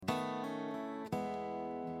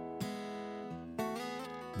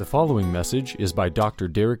The following message is by Dr.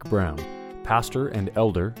 Derek Brown, pastor and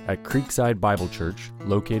elder at Creekside Bible Church,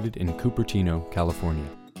 located in Cupertino, California.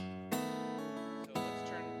 So let's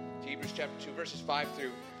turn to Hebrews chapter 2, verses 5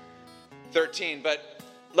 through 13. But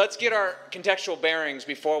let's get our contextual bearings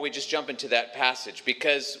before we just jump into that passage,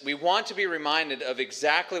 because we want to be reminded of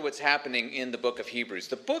exactly what's happening in the book of Hebrews.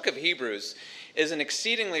 The book of Hebrews is an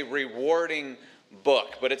exceedingly rewarding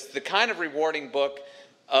book, but it's the kind of rewarding book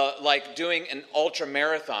like doing an ultra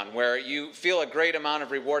marathon where you feel a great amount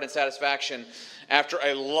of reward and satisfaction after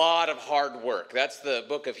a lot of hard work. That's the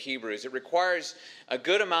book of Hebrews. It requires a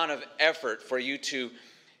good amount of effort for you to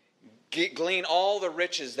glean all the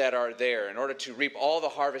riches that are there in order to reap all the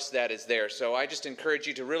harvest that is there. So I just encourage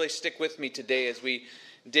you to really stick with me today as we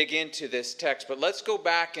dig into this text. But let's go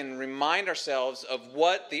back and remind ourselves of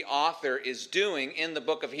what the author is doing in the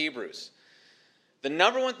book of Hebrews. The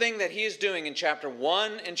number one thing that he is doing in chapter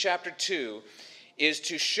 1 and chapter 2 is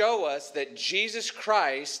to show us that Jesus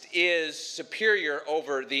Christ is superior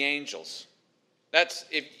over the angels.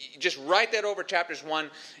 If you just write that over chapters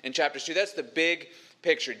 1 and chapters 2. That's the big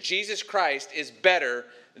picture. Jesus Christ is better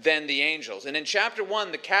than the angels. And in chapter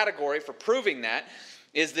 1, the category for proving that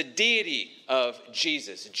is the deity of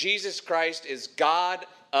Jesus. Jesus Christ is God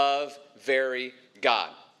of very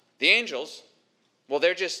God. The angels, well,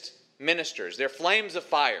 they're just ministers. They're flames of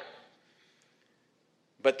fire.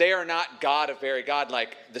 But they are not God of very God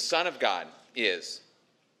like the Son of God is.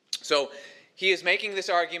 So he is making this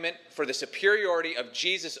argument for the superiority of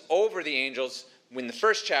Jesus over the angels in the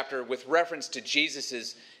first chapter with reference to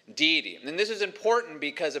Jesus' deity. And this is important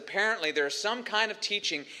because apparently there's some kind of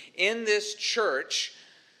teaching in this church.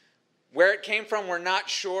 Where it came from, we're not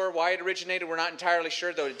sure. Why it originated, we're not entirely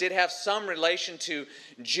sure, though it did have some relation to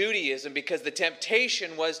Judaism, because the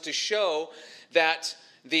temptation was to show that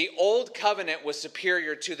the old covenant was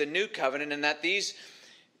superior to the new covenant, and that these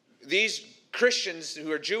Christians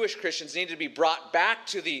who are Jewish Christians needed to be brought back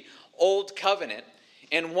to the old covenant.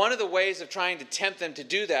 And one of the ways of trying to tempt them to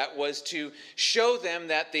do that was to show them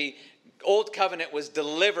that the old covenant was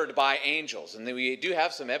delivered by angels. And we do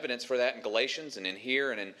have some evidence for that in Galatians and in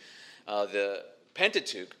here and in the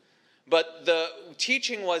Pentateuch. But the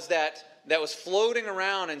teaching was that was floating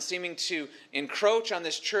around and seeming to encroach on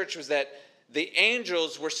this church was that the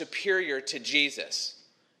angels were superior to Jesus.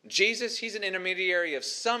 Jesus, he's an intermediary of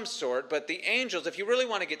some sort, but the angels, if you really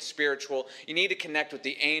want to get spiritual, you need to connect with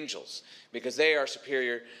the angels because they are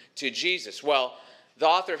superior to Jesus. Well, the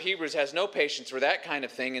author of Hebrews has no patience for that kind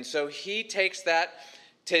of thing, and so he takes that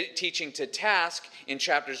teaching to task in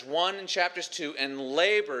chapters 1 and chapters 2 and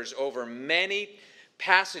labors over many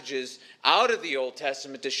passages out of the Old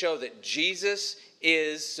Testament to show that Jesus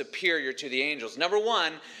is superior to the angels. Number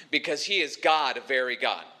one, because he is God, a very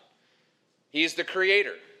God. He is the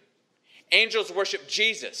creator. Angels worship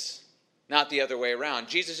Jesus, not the other way around.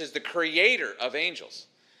 Jesus is the creator of angels.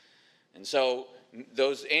 And so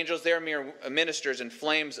those angels, they're mere ministers and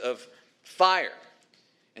flames of fire.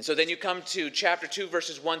 And so then you come to chapter 2,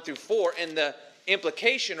 verses 1 through 4, and the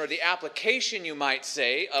implication or the application, you might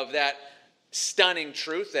say, of that stunning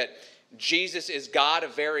truth that Jesus is God, a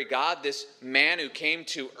very God, this man who came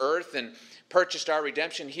to earth and purchased our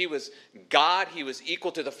redemption. He was God. He was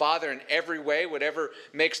equal to the Father in every way. Whatever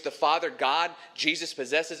makes the Father God, Jesus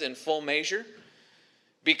possesses in full measure.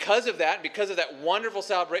 Because of that wonderful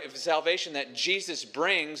salvation that Jesus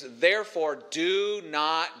brings, therefore do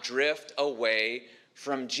not drift away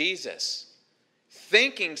from Jesus,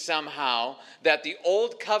 thinking somehow that the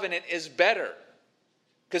old covenant is better.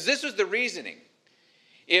 Because this was the reasoning.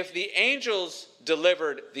 If the angels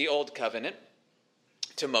delivered the old covenant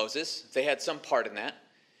to Moses, they had some part in that,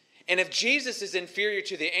 and if Jesus is inferior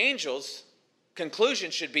to the angels, conclusion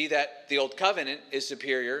should be that the old covenant is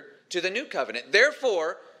superior to the new covenant.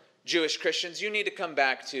 Therefore, Jewish Christians, you need to come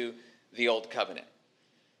back to the old covenant.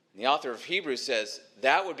 And the author of Hebrews says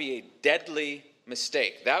that would be a deadly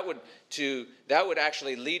mistake. That would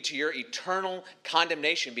actually lead to your eternal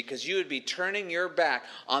condemnation, because you would be turning your back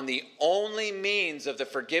on the only means of the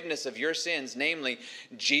forgiveness of your sins, namely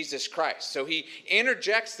Jesus Christ. So he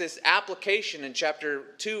interjects this application in chapter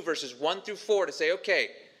 2, verses 1 through 4 to say, okay,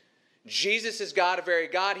 Jesus is God, a very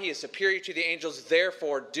God. He is superior to the angels.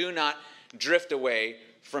 Therefore, do not drift away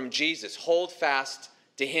from Jesus. Hold fast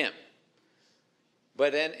to him.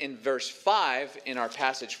 But then in verse 5 in our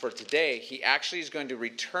passage for today, he actually is going to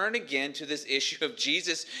return again to this issue of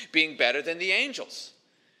Jesus being better than the angels.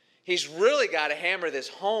 He's really got to hammer this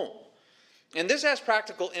home. And this has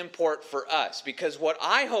practical import for us, because what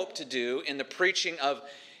I hope to do in the preaching of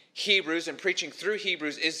Hebrews and preaching through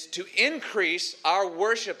Hebrews is to increase our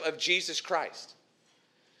worship of Jesus Christ.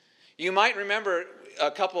 You might remember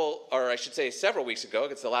a couple, or I should say several weeks ago,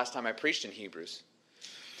 it's the last time I preached in Hebrews,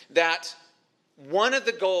 that one of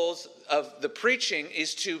the goals of the preaching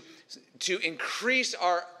is to increase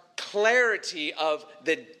our clarity of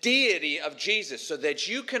the deity of Jesus so that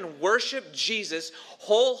you can worship Jesus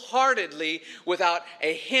wholeheartedly without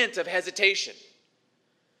a hint of hesitation.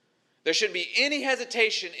 There shouldn't be any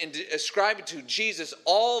hesitation in ascribing to Jesus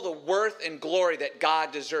all the worth and glory that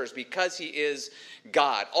God deserves because he is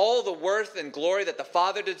God. All the worth and glory that the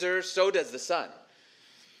Father deserves, so does the Son.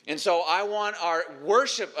 And so I want our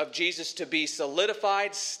worship of Jesus to be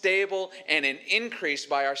solidified, stable, and increased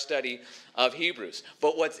by our study of Hebrews.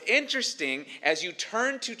 But what's interesting, as you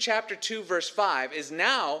turn to chapter 2, verse 5, is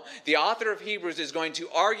now the author of Hebrews is going to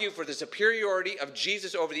argue for the superiority of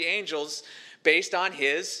Jesus over the angels based on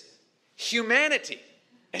his humanity.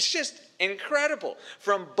 It's just incredible.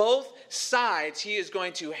 From both sides, he is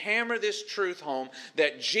going to hammer this truth home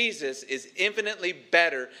that Jesus is infinitely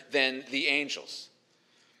better than the angels.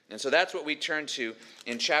 And so that's what we turn to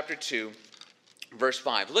in chapter 2, verse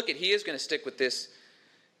 5. Look, he is going to stick with this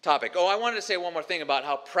topic. Oh, I wanted to say one more thing about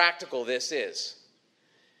how practical this is.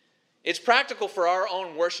 It's practical for our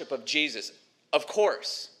own worship of Jesus, of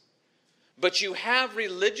course. But you have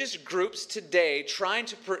religious groups today trying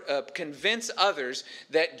to convince others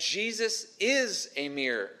that Jesus is a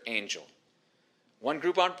mere angel. One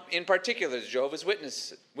group in particular, the Jehovah's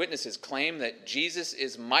Witnesses, claim that Jesus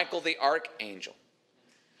is Michael the Archangel.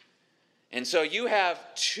 And so you have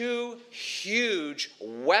two huge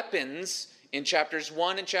weapons in chapters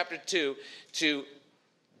 1 and chapter 2 to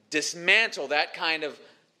dismantle that kind of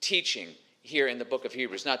teaching here in the book of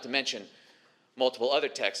Hebrews, not to mention multiple other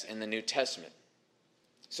texts in the New Testament,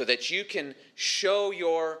 so that you can show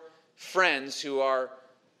your friends who are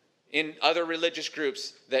in other religious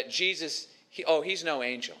groups that Jesus, he's no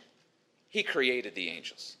angel. He created the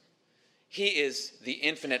angels. He is the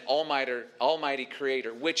infinite, almighty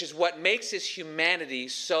creator, which is what makes his humanity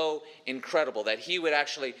so incredible, that he would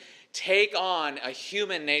actually take on a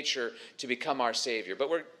human nature to become our Savior. But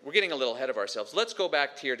we're getting a little ahead of ourselves. Let's go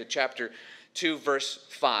back here to chapter 2, verse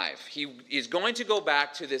 5. He is going to go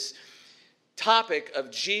back to this topic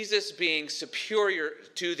of Jesus being superior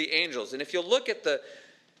to the angels. And if you'll look at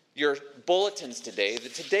your bulletins today,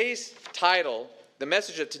 today's title, the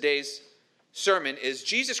message of today's sermon is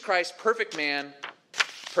Jesus Christ, perfect man,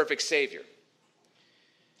 perfect Savior.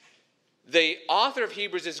 The author of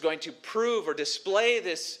Hebrews is going to prove or display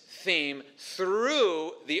this theme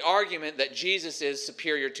through the argument that Jesus is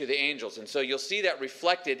superior to the angels. And so you'll see that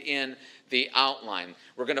reflected in the outline.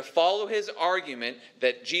 We're going to follow his argument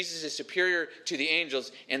that Jesus is superior to the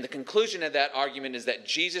angels, and the conclusion of that argument is that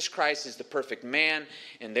Jesus Christ is the perfect man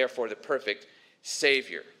and therefore the perfect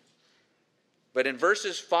Savior. But in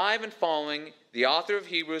verses 5 and following, the author of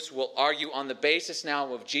Hebrews will argue on the basis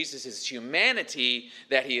now of Jesus' humanity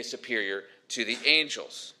that he is superior to the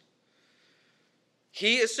angels.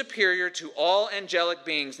 He is superior to all angelic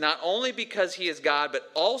beings, not only because he is God, but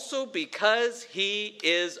also because he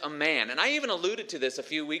is a man. And I even alluded to this a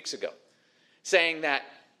few weeks ago, saying that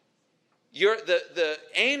the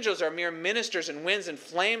angels are mere ministers in winds and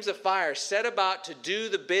flames of fire set about to do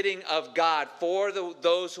the bidding of God for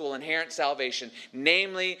those who will inherit salvation,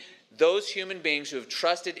 namely those human beings who have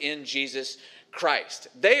trusted in Jesus Christ.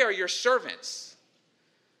 They are your servants.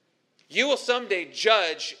 You will someday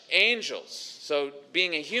judge angels. So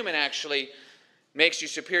being a human actually makes you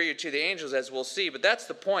superior to the angels, as we'll see. But that's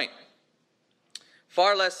the point.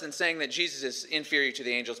 Far less than saying that Jesus is inferior to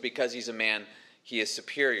the angels because he's a man, he is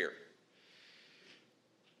superior.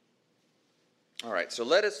 All right, so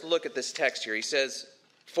let us look at this text here. He says,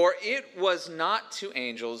 "For it was not to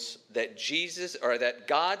angels that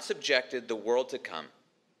God subjected the world to come,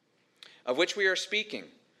 of which we are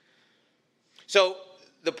speaking." So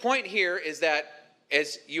the point here is that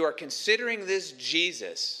as you are considering this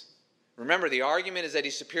Jesus, remember the argument is that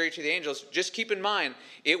he's superior to the angels. Just keep in mind,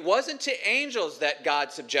 it wasn't to angels that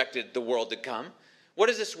God subjected the world to come. What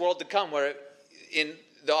is this world to come? Where in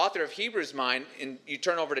the author of Hebrews' mind, you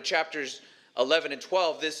turn over to chapters 11 and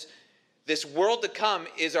 12, this world to come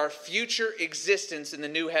is our future existence in the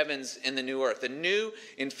new heavens and the new earth, the new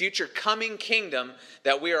and future coming kingdom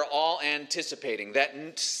that we are all anticipating,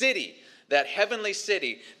 that city, that heavenly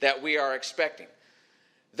city that we are expecting.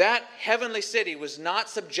 That heavenly city was not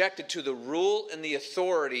subjected to the rule and the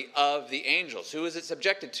authority of the angels. Who is it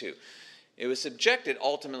subjected to? It was subjected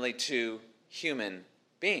ultimately to human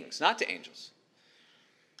beings, not to angels.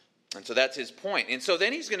 And so that's his point. And so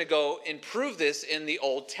then he's going to go and prove this in the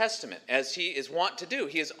Old Testament, as he is wont to do.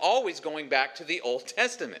 He is always going back to the Old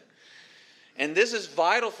Testament. And this is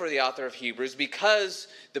vital for the author of Hebrews because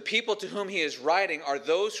the people to whom he is writing are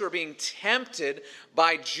those who are being tempted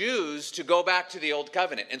by Jews to go back to the Old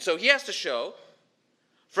Covenant. And so he has to show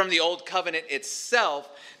from the Old Covenant itself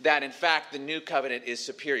that, in fact, the New Covenant is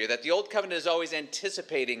superior, that the Old Covenant is always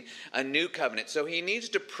anticipating a New Covenant. So he needs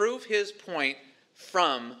to prove his point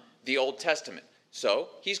from the Old Testament. So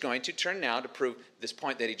he's going to turn now to prove this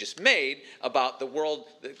point that he just made about the world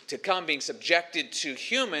to come being subjected to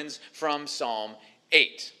humans from Psalm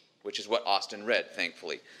 8, which is what Austin read,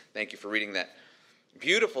 thankfully. Thank you for reading that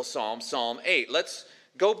beautiful psalm, Psalm 8. Let's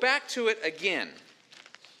go back to it again.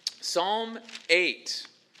 Psalm 8.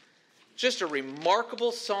 Just a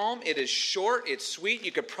remarkable psalm. It is short, it's sweet.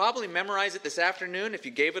 You could probably memorize it this afternoon if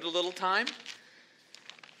you gave it a little time.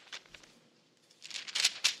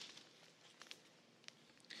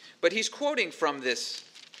 But he's quoting from this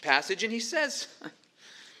passage, and he says,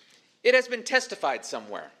 it has been testified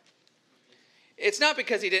somewhere. It's not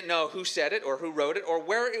because he didn't know who said it or who wrote it or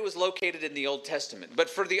where it was located in the Old Testament.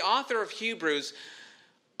 But for the author of Hebrews,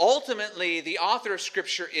 ultimately, the author of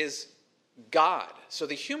Scripture is God. So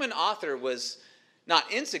the human author was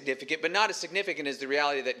not insignificant, but not as significant as the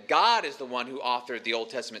reality that God is the one who authored the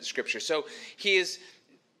Old Testament Scripture. So he is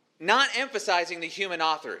not emphasizing the human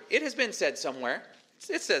author. It has been said somewhere.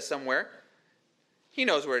 It says somewhere. He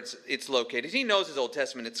knows where it's located. He knows his Old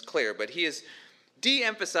Testament, it's clear, but he is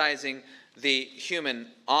de-emphasizing the human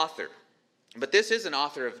author. But this is an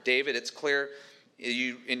author of David. It's clear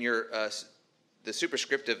in your the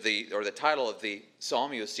superscript of the title of the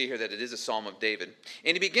psalm. You'll see here that it is a psalm of David.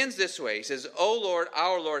 And he begins this way. He says, "O Lord,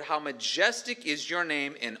 our Lord, how majestic is your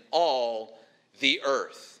name in all the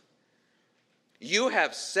earth. You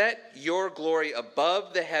have set your glory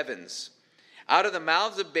above the heavens. Out of the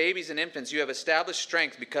mouths of babies and infants, you have established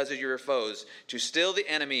strength because of your foes, to still the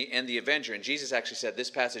enemy and the avenger." And Jesus actually said, this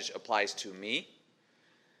passage applies to me.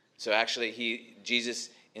 So actually, Jesus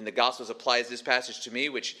in the Gospels applies this passage to me,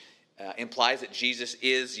 which implies that Jesus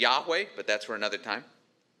is Yahweh, but that's for another time.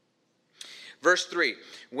 Verse 3,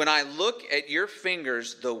 when I look at your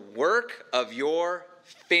fingers, the work of your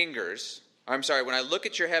fingers, when I look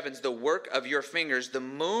at your heavens, the work of your fingers, the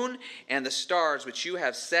moon and the stars which you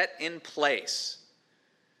have set in place.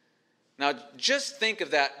 Now, just think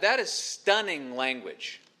of that. That is stunning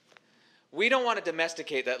language. We don't want to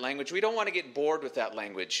domesticate that language. We don't want to get bored with that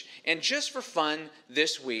language. And just for fun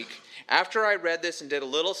this week, after I read this and did a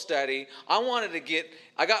little study, I wanted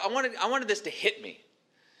this to hit me.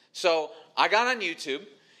 So I got on YouTube.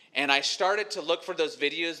 And I started to look for those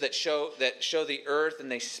videos that show the Earth,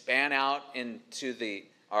 and they span out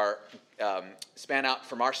span out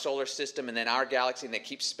from our solar system and then our galaxy, and they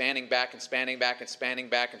keep spanning back and spanning back and spanning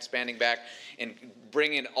back and spanning back, and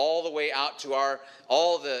bring it all the way out to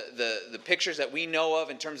all the pictures that we know of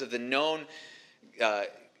in terms of the known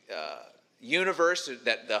universe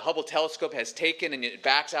that the Hubble telescope has taken, and it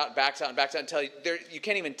backs out until you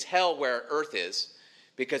can't even tell where Earth is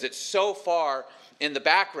because it's so far in the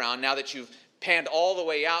background now that you've panned all the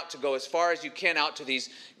way out to go as far as you can out to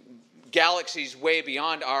these galaxies way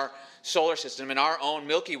beyond our solar system and our own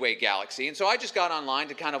Milky Way galaxy. And so I just got online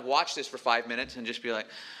to kind of watch this for 5 minutes and just be like,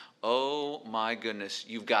 oh my goodness,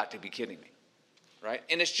 you've got to be kidding me, right?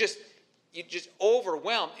 And it's just, you just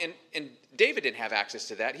overwhelmed. And David didn't have access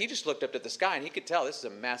to that. He just looked up at the sky and he could tell this is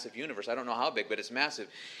a massive universe. I don't know how big, but it's massive.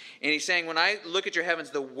 And he's saying, when I look at your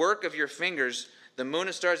heavens, the work of your fingers, the moon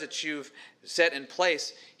and stars that you've set in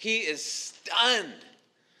place, he is stunned.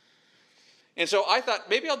 And so I thought,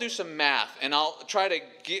 maybe I'll do some math, and I'll try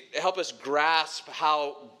to help us grasp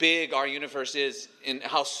how big our universe is, and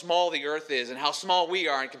how small the Earth is, and how small we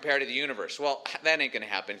are compared to the universe. Well, that ain't going to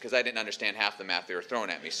happen, because I didn't understand half the math they were throwing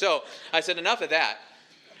at me. So I said, enough of that.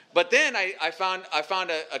 But then I found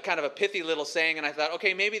a kind of a pithy little saying, and I thought,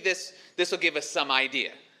 okay, maybe this will give us some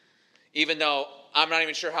idea, even though I'm not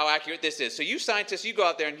even sure how accurate this is. So you scientists, you go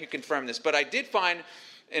out there and you confirm this. But I did find,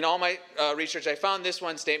 in all my research, I found this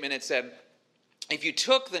one statement. It said, if you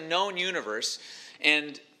took the known universe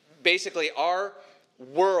and basically our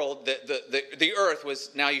world, the Earth was,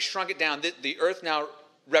 now you shrunk it down, the Earth now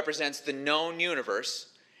represents the known universe,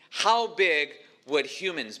 how big would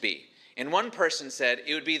humans be? And one person said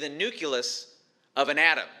it would be the nucleus of an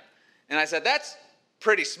atom. And I said, that's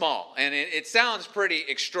pretty small, and it sounds pretty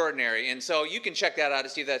extraordinary, and so you can check that out to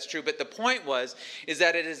see if that's true. But the point is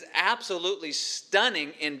that it is absolutely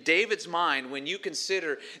stunning in David's mind when you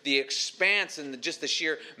consider the expanse and just the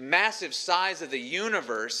sheer massive size of the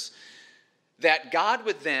universe, that God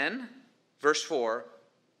would then, verse 4,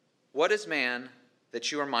 what is man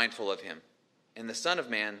that you are mindful of him, and the Son of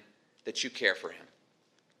Man that you care for him?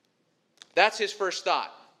 That's his first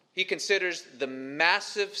thought. He considers the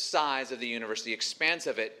massive size of the universe, the expanse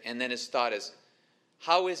of it, and then his thought is,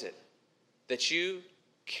 how is it that you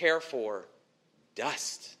care for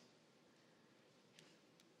dust?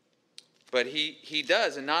 But he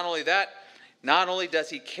does, and not only that, not only does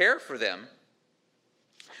he care for them,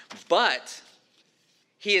 but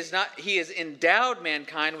he has endowed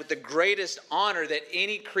mankind with the greatest honor that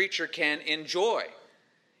any creature can enjoy.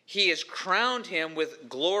 He has crowned him with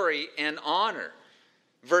glory and honor.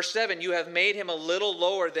 Verse 7, you have made him a little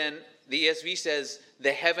lower than, the ESV says,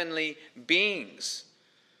 the heavenly beings.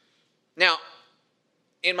 Now,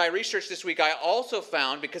 in my research this week, I also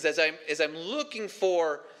found, because as I'm looking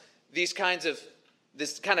for this kind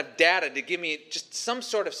of data to give me just some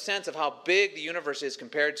sort of sense of how big the universe is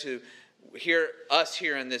compared to us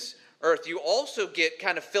here on this earth, you also get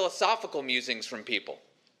kind of philosophical musings from people,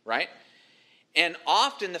 right? And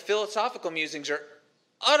often the philosophical musings are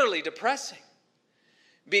utterly depressing.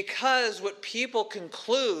 Because what people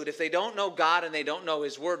conclude, if they don't know God and they don't know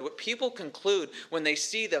His Word, what people conclude when they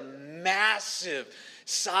see the massive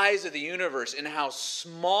size of the universe and how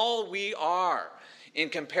small we are in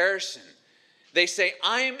comparison, they say,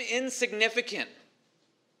 I'm insignificant.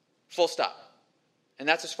 Full stop. And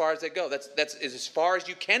that's as far as they go. That's as far as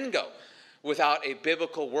you can go without a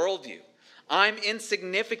biblical worldview. I'm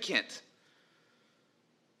insignificant.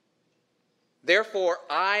 Therefore,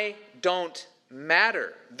 I don't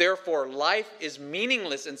matter. Therefore, life is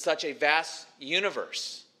meaningless in such a vast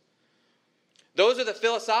universe. Those are the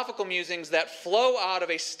philosophical musings that flow out of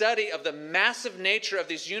a study of the massive nature of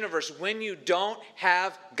this universe when you don't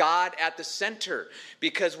have God at the center.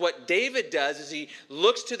 Because what David does is he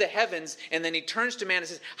looks to the heavens and then he turns to man and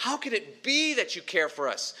says, how can it be that you care for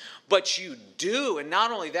us? But you do. And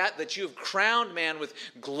not only that, that you have crowned man with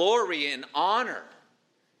glory and honor.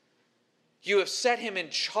 You have set him in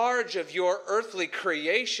charge of your earthly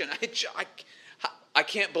creation. I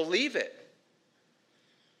can't believe it.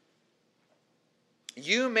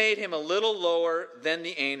 You made him a little lower than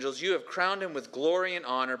the angels. You have crowned him with glory and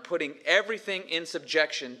honor, putting everything in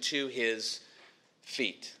subjection to his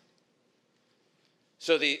feet.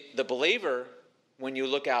 So the believer, when you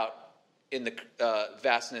look out in the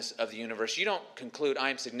vastness of the universe, you don't conclude, I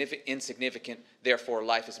am insignificant, therefore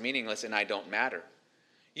life is meaningless and I don't matter.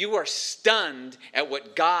 You are stunned at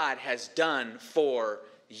what God has done for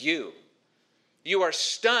you. You are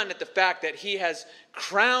stunned at the fact that He has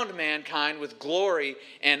crowned mankind with glory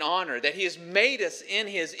and honor, that He has made us in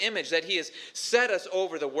His image, that He has set us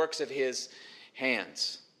over the works of His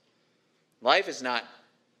hands. Life is not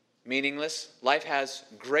meaningless. Life has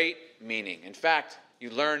great meaning. In fact, you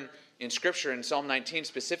learn in Scripture, in Psalm 19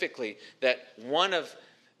 specifically, that one of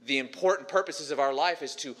the important purposes of our life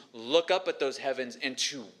is to look up at those heavens and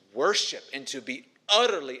to worship and to be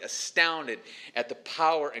utterly astounded at the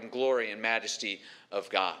power and glory and majesty of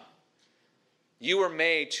God. You were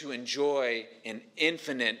made to enjoy an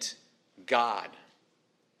infinite God.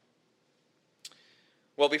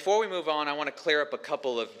 Well, before we move on, I want to clear up a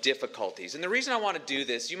couple of difficulties. And the reason I want to do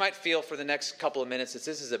this, you might feel for the next couple of minutes that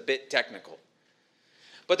this is a bit technical.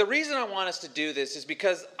 But the reason I want us to do this is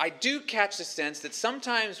because I do catch the sense that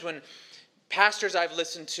sometimes when pastors I've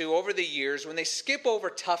listened to over the years, when they skip over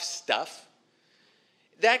tough stuff,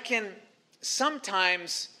 that can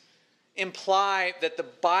sometimes imply that the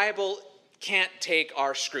Bible can't take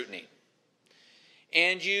our scrutiny.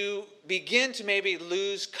 And you begin to maybe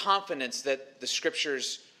lose confidence that the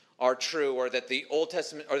Scriptures are true, or that the Old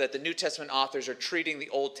Testament or that the New Testament authors are treating the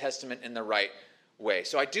Old Testament in the right way.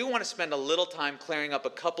 So I do want to spend a little time clearing up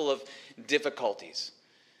a couple of difficulties.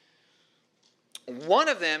 One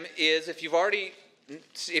of them is if you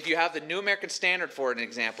have the New American Standard for an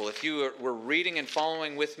example, if you were reading and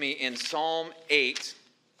following with me in Psalm 8,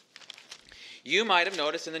 you might have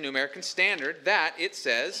noticed in the New American Standard that it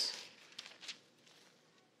says,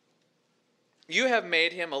 you have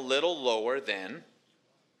made him a little lower than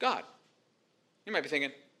God. You might be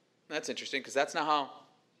thinking, that's interesting, because that's not how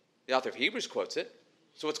the author of Hebrews quotes it.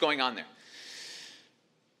 So what's going on there?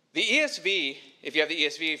 The ESV, if you have the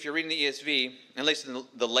ESV, if you're reading the ESV, at least in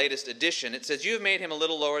the latest edition, it says, you have made him a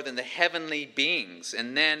little lower than the heavenly beings.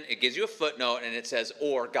 And then it gives you a footnote and it says,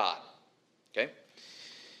 or God. Okay?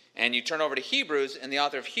 And you turn over to Hebrews, and the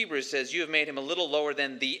author of Hebrews says, you have made him a little lower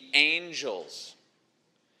than the angels.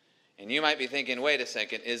 And you might be thinking, wait a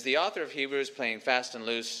second, is the author of Hebrews playing fast and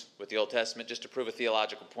loose with the Old Testament just to prove a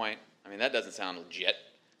theological point? I mean, that doesn't sound legit.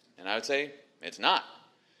 And I would say, it's not.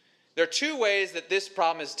 There are two ways that this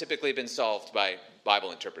problem has typically been solved by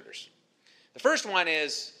Bible interpreters. The first one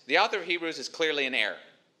is the author of Hebrews is clearly in error.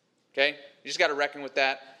 Okay? You just got to reckon with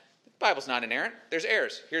that. Bible's not inerrant. There's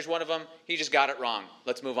errors. Here's one of them. He just got it wrong.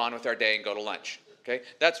 Let's move on with our day and go to lunch. Okay?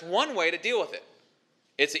 That's one way to deal with it.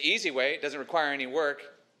 It's an easy way. It doesn't require any work.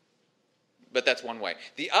 But that's one way.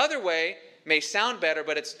 The other way may sound better,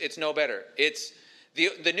 but it's no better. It's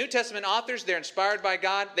the New Testament authors, they're inspired by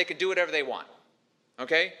God. They can do whatever they want.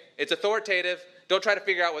 Okay? It's authoritative. Don't try to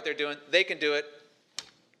figure out what they're doing. They can do it.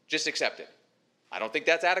 Just accept it. I don't think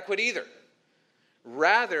that's adequate either.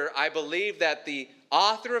 Rather, I believe that the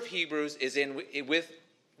author of Hebrews is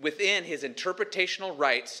within his interpretational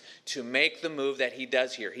rights to make the move that he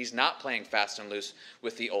does here. He's not playing fast and loose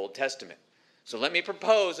with the Old Testament. So let me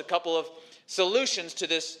propose a couple of solutions to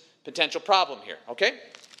this potential problem here, okay?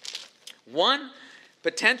 One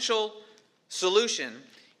potential solution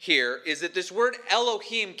here is that this word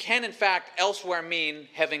Elohim can in fact elsewhere mean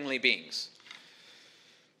heavenly beings.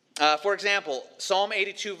 For example, Psalm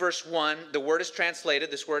 82 verse 1, the word is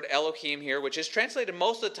translated, this word Elohim here, which is translated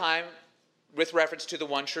most of the time with reference to the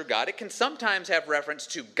one true God. It can sometimes have reference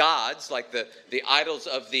to gods, like the idols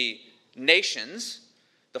of the nations,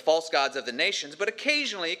 the false gods of the nations, but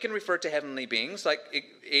occasionally it can refer to heavenly beings, like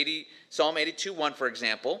Psalm 82 1, for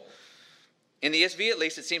example. In the ESV, at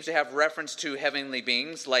least, it seems to have reference to heavenly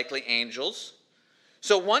beings, likely angels.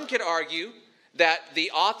 So one could argue that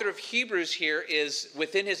the author of Hebrews here is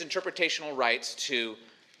within his interpretational rights to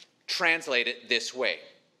translate it this way.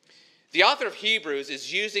 The author of Hebrews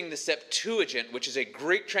is using the Septuagint, which is a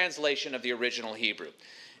Greek translation of the original Hebrew.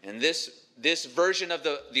 And this version of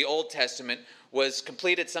the Old Testament was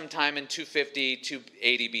completed sometime in 250 to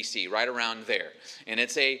 80 BC, right around there. And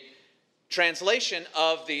it's a translation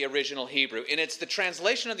of the original Hebrew. And it's the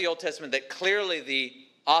translation of the Old Testament that clearly the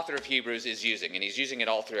author of Hebrews is using. And he's using it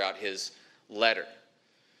all throughout his letter.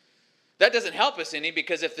 That doesn't help us any,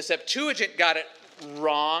 because if the Septuagint got it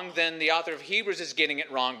wrong, then the author of Hebrews is getting it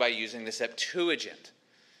wrong by using the Septuagint.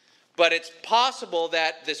 But it's possible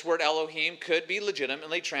that this word Elohim could be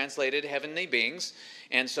legitimately translated heavenly beings,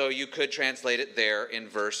 and so you could translate it there in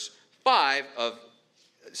verse 5 of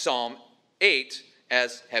Psalm 8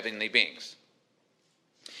 as heavenly beings.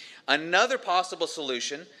 Another possible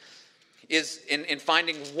solution is in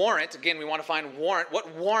finding warrant. Again, we want to find warrant.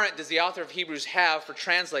 What warrant does the author of Hebrews have for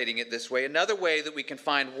translating it this way? Another way that we can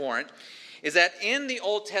find warrant is that in the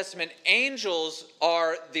Old Testament, angels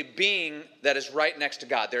are the being that is right next to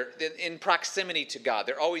God. They're in proximity to God.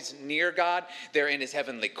 They're always near God. They're in his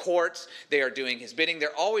heavenly courts. They are doing his bidding.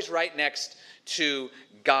 They're always right next to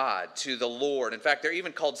God, to the Lord. In fact, they're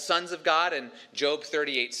even called sons of God in Job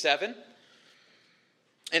 38:7.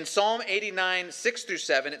 In Psalm 89, 6 through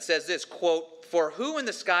 7, it says this, quote, "For who in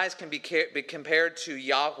the skies can be compared to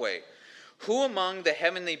Yahweh? Who among the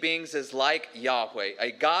heavenly beings is like Yahweh,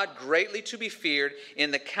 a God greatly to be feared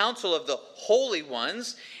in the council of the holy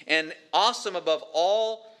ones, and awesome above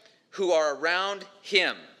all who are around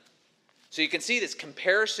him." So you can see this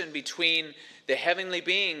comparison between the heavenly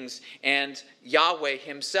beings and Yahweh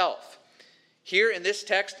himself. Here in this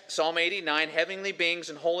text, Psalm 89, heavenly beings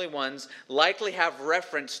and holy ones likely have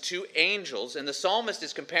reference to angels, and the psalmist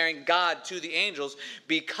is comparing God to the angels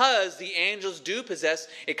because the angels do possess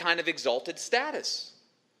a kind of exalted status.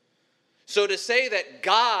 So to say that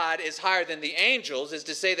God is higher than the angels is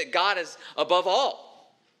to say that God is above all.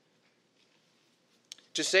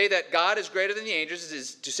 To say that God is greater than the angels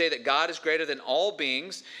is to say that God is greater than all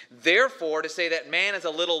beings. Therefore, to say that man is a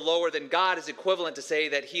little lower than God is equivalent to say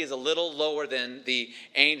that he is a little lower than the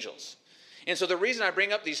angels. And so the reason I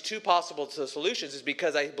bring up these two possible solutions is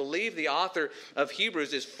because I believe the author of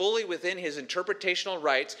Hebrews is fully within his interpretational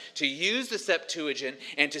rights to use the Septuagint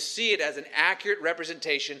and to see it as an accurate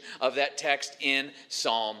representation of that text in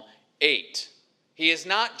Psalm 8. He is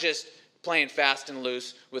not just playing fast and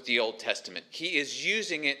loose with the Old Testament. He is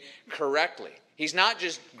using it correctly. He's not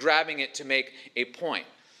just grabbing it to make a point.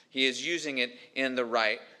 He is using it in the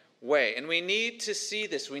right way. And we need to see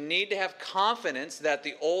this. We need to have confidence that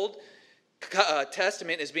the Old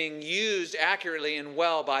Testament is being used accurately and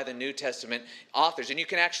well by the New Testament authors. And you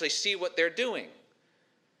can actually see what they're doing.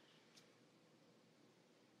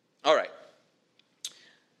 All right.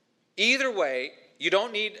 Either way, you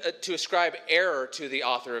don't need to ascribe error to the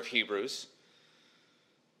author of Hebrews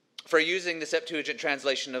for using the Septuagint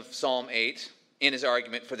translation of Psalm 8 in his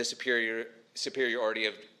argument for the superiority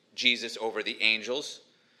of Jesus over the angels.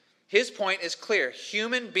 His point is clear.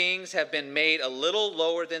 Human beings have been made a little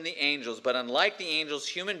lower than the angels, but unlike the angels,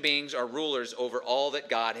 human beings are rulers over all that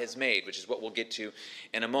God has made, which is what we'll get to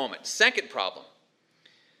in a moment. Second problem.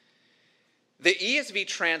 The ESV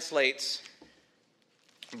translates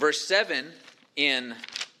verse 7 in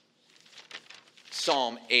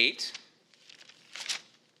Psalm 8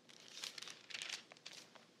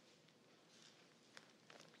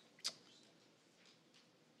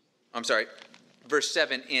 verse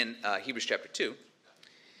 7 in Hebrews chapter 2.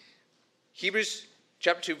 Hebrews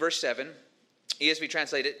chapter 2, verse 7, ESV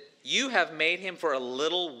translated, "You have made him for a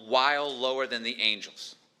little while lower than the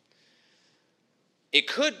angels." It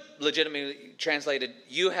could legitimately translated,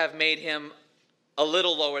 "You have made him a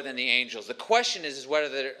little lower than the angels." The question is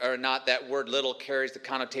whether or not that word little carries the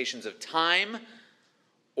connotations of time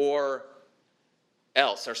or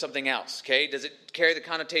else, or something else. Okay? Does it carry the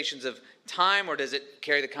connotations of time, or does it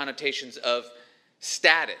carry the connotations of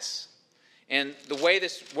status? And the way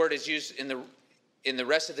this word is used in the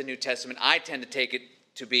rest of the New Testament, I tend to take it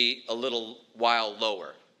to be a little while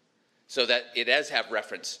lower, so that it does have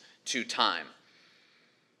reference to time.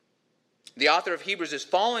 The author of Hebrews is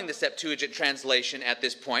following the Septuagint translation at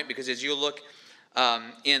this point, because as you look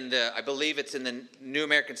I believe it's in the New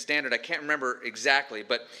American Standard, I can't remember exactly,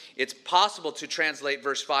 but it's possible to translate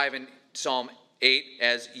verse 5 in Psalm 8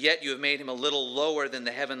 as, "Yet you have made him a little lower than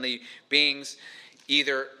the heavenly beings,"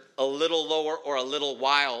 either a little lower or a little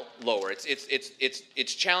while lower.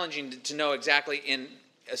 It's challenging to know exactly in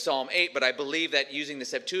Psalm 8, but I believe that using the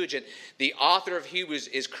Septuagint, the author of Hebrews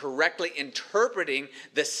is correctly interpreting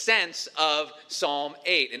the sense of Psalm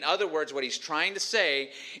 8. In other words, what he's trying to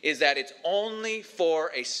say is that it's only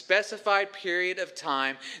for a specified period of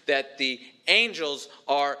time that the angels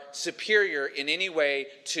are superior in any way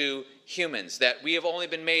to humans, that we have only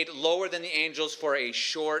been made lower than the angels for a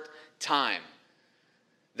short time,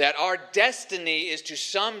 that our destiny is to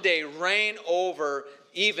someday reign over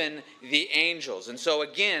even the angels. And so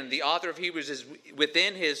again, the author of Hebrews is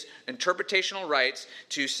within his interpretational rights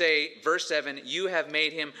to say, verse 7, "You have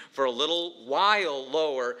made him for a little while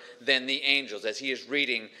lower than the angels," as he is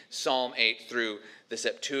reading Psalm 8 through the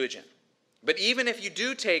Septuagint. But even if you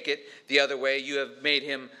do take it the other way, "You have made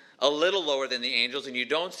him a little lower than the angels," and you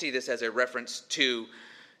don't see this as a reference to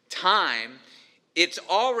time, it's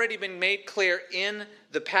already been made clear in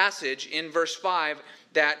the passage in verse 5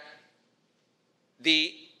 that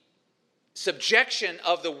the subjection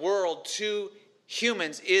of the world to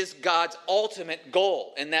humans is God's ultimate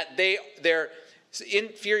goal, and that their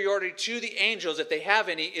inferiority to the angels, if they have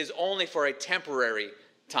any, is only for a temporary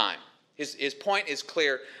time. His point is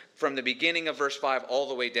clear from the beginning of verse 5 all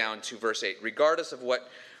the way down to verse 8, regardless of what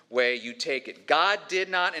way you take it. God did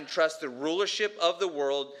not entrust the rulership of the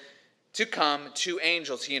world to come to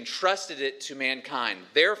angels. He entrusted it to mankind.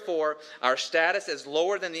 Therefore, our status as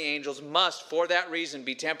lower than the angels must, for that reason,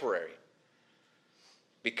 be temporary.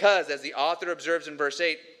 Because, as the author observes in verse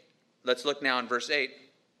 8, let's look now in verse 8,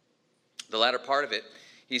 the latter part of it,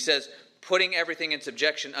 he says, putting everything in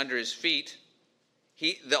subjection under his feet.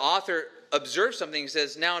 The author observes something. He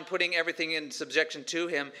says, now in putting everything in subjection to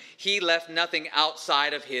him, he left nothing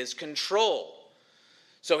outside of his control.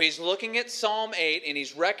 So he's looking at Psalm 8, and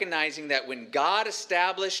he's recognizing that when God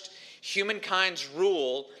established humankind's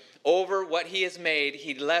rule over what he has made,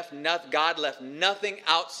 God left nothing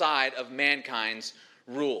outside of mankind's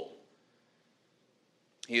rule.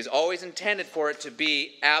 He has always intended for it to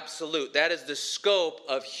be absolute. That is the scope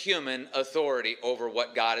of human authority over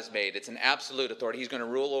what God has made. It's an absolute authority. He's going to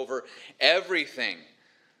rule over everything.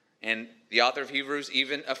 And the author of Hebrews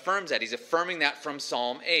even affirms that. He's affirming that from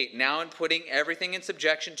Psalm 8. Now in putting everything in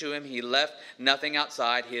subjection to him, he left nothing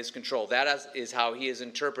outside his control. That is how he is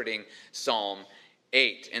interpreting Psalm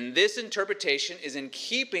 8. And this interpretation is in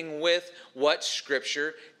keeping with what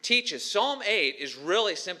Scripture teaches. Psalm 8 is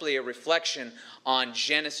really simply a reflection on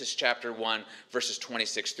Genesis chapter 1, verses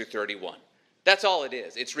 26 through 31. That's all it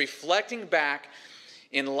is. It's reflecting back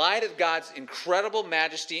in light of God's incredible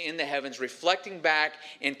majesty in the heavens, reflecting back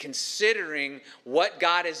and considering what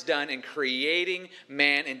God has done in creating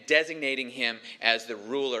man and designating him as the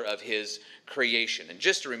ruler of his creation. And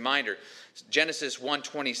just a reminder, Genesis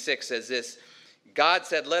 1:26 says this, God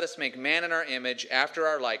said, "Let us make man in our image, after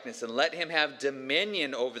our likeness, and let him have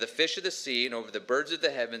dominion over the fish of the sea, and over the birds of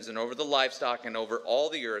the heavens, and over the livestock, and over all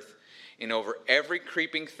the earth, and over every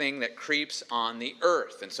creeping thing that creeps on the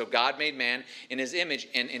earth." And so God made man in his image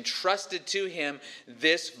and entrusted to him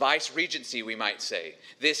this vice-regency, we might say,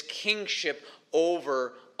 this kingship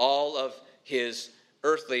over all of his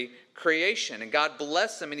earthly creation. And God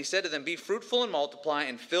blessed them, and he said to them, "Be fruitful and multiply,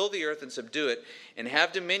 and fill the earth and subdue it, and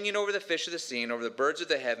have dominion over the fish of the sea, and over the birds of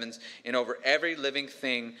the heavens, and over every living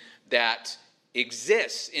thing that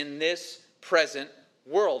exists in this present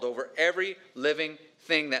world," over every living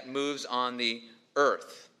thing that moves on the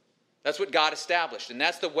earth. That's what God established, and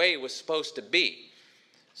that's the way it was supposed to be.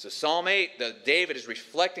 So Psalm 8, David is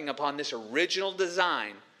reflecting upon this original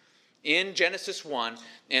design in Genesis 1,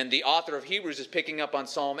 and the author of Hebrews is picking up on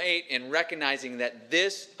Psalm 8 and recognizing that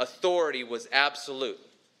this authority was absolute.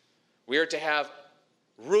 We are to have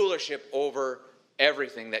rulership over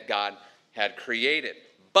everything that God had created.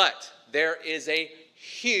 But there is a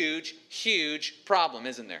huge, huge problem,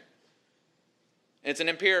 isn't there? It's an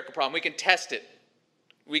empirical problem. We can test it.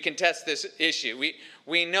 We can test this issue.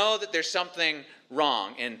 We know that there's something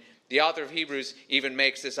wrong. And the author of Hebrews even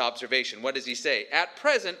makes this observation. What does he say? At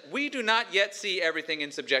present, we do not yet see everything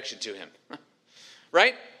in subjection to him.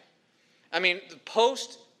 Right? I mean,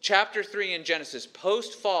 post chapter 3 in Genesis,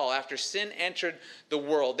 post-fall, after sin entered the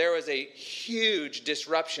world, there was a huge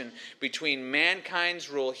disruption between mankind's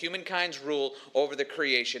rule, humankind's rule over the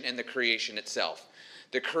creation and the creation itself.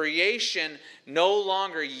 The creation no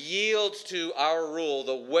longer yields to our rule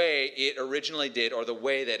the way it originally did or the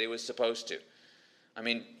way that it was supposed to. I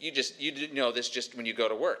mean, you know this just when you go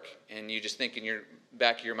to work, and you just think in your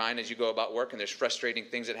back of your mind as you go about work, and there's frustrating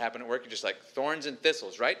things that happen at work. You're just like thorns and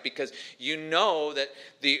thistles, right? Because you know that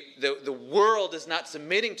the world is not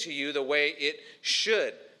submitting to you the way it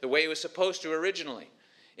should, the way it was supposed to originally.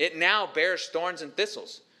 It now bears thorns and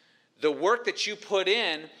thistles. The work that you put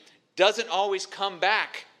in doesn't always come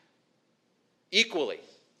back equally.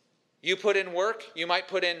 You put in work, you might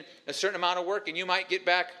put in a certain amount of work, and you might get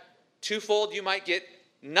back twofold, you might get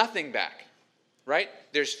nothing back, right?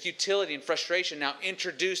 There's futility and frustration now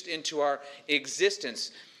introduced into our existence.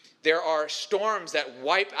 There are storms that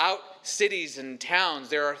wipe out cities and towns.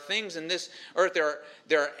 There are things in this earth.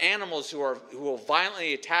 There are animals who will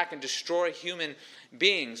violently attack and destroy human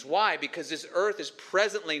beings. Why? Because this earth is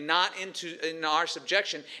presently not in our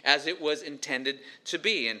subjection as it was intended to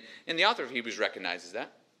be. And the author of Hebrews recognizes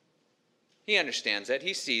that. He understands that.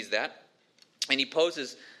 He sees that. And he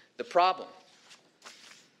poses the problem.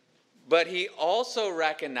 But he also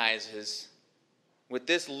recognizes with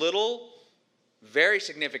this little, very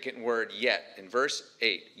significant word, yet, in verse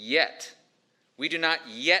 8, yet, we do not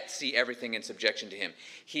yet see everything in subjection to him.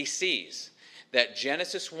 He sees that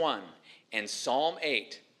Genesis 1 and Psalm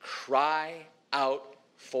 8 cry out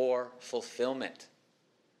for fulfillment.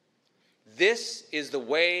 This is the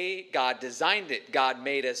way God designed it. God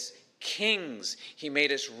made us kings. He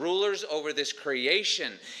made us rulers over this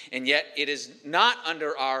creation, and yet it is not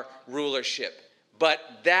under our rulership. But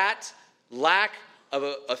that lack of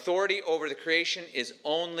authority over the creation is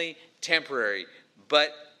only temporary.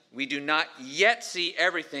 But we do not yet see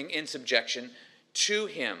everything in subjection to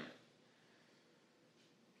him.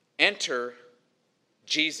 Enter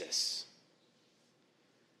Jesus.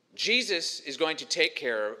 Jesus is going to take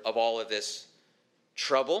care of all of this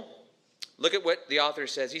trouble. Look at what the author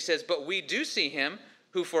says. He says, but we do see him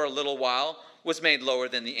who for a little while was made lower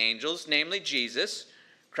than the angels, namely Jesus,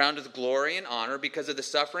 crowned with glory and honor because of the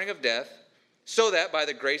suffering of death, so that by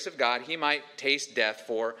the grace of God he might taste death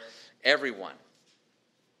for everyone.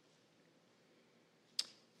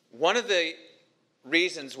 One of the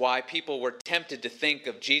reasons why people were tempted to think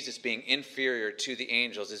of Jesus being inferior to the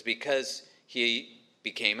angels is because he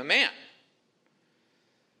became a man.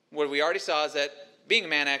 What we already saw is that being a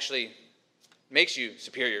man actually makes you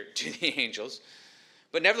superior to the angels.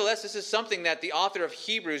 But nevertheless, this is something that the author of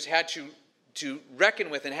Hebrews had to reckon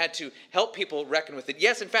with and had to help people reckon with it.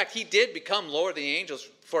 Yes, in fact, he did become lower than the angels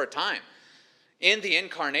for a time in the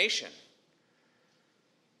incarnation.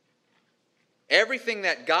 Everything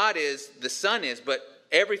that God is, the Son is, but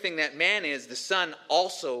everything that man is, the Son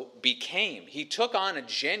also became. He took on a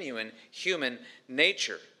genuine human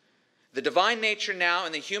nature. The divine nature now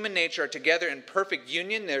and the human nature are together in perfect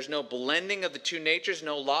union. There's no blending of the two natures,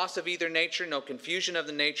 no loss of either nature, no confusion of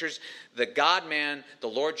the natures. The God-man, the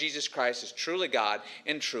Lord Jesus Christ, is truly God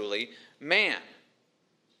and truly man.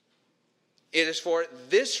 It is for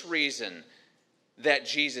this reason that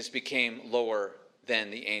Jesus became lower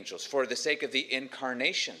than the angels, for the sake of the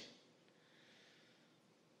incarnation.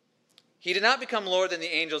 He did not become lower than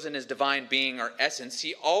the angels in his divine being or essence.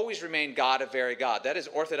 He always remained God of very God. That is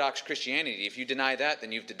Orthodox Christianity. If you deny that,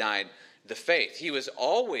 then you've denied the faith. He was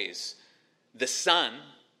always the Son.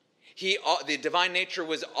 The divine nature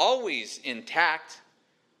was always intact.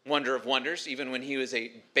 Wonder of wonders, even when he was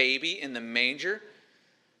a baby in the manger.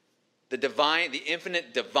 The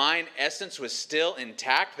infinite divine essence was still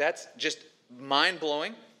intact. That's just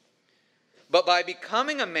mind-blowing. But by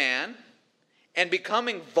becoming a man and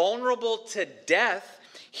becoming vulnerable to death,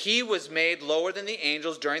 he was made lower than the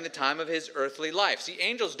angels during the time of his earthly life. See,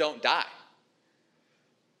 angels don't die.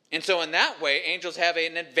 And so in that way, angels have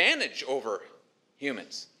an advantage over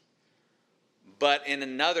humans. But in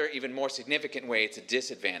another, even more significant way, it's a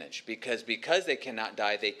disadvantage. Because they cannot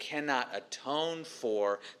die, they cannot atone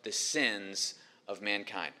for the sins of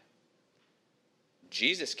mankind.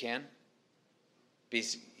 Jesus can,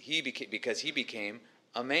 because he became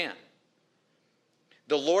a man.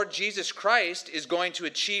 the Lord Jesus Christ is going to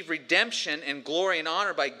achieve redemption and glory and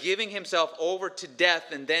honor by giving himself over to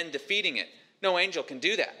death and then defeating it. No angel can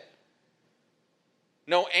do that.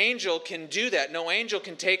 No angel can do that. No angel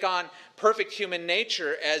can take on perfect human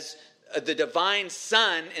nature as the divine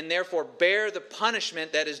Son and therefore bear the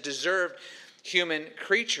punishment that is deserved human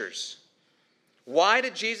creatures. Why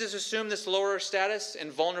did Jesus assume this lower status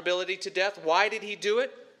and vulnerability to death? Why did he do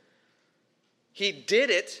it? He did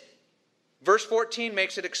it. Verse 14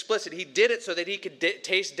 makes it explicit. He did it so that he could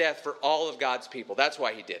taste death for all of God's people. That's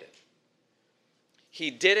why he did it. He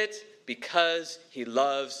did it because he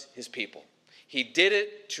loves his people. He did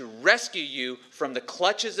it to rescue you from the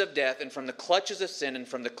clutches of death and from the clutches of sin and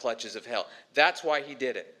from the clutches of hell. That's why he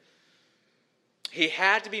did it. He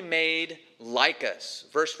had to be made like us.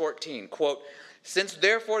 Verse 14, quote, "Since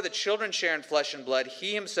therefore the children share in flesh and blood,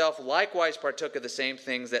 he himself likewise partook of the same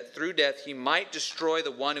things, that through death he might destroy the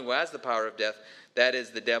one who has the power of death, that is,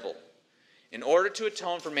 the devil. In order to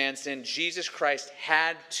atone for man's sin, Jesus Christ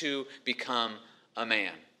had to become a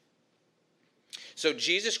man." So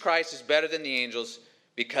Jesus Christ is better than the angels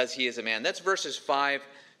because he is a man. That's verses 5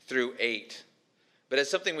 through 8. But as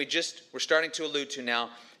something we're starting to allude to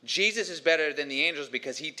now, Jesus is better than the angels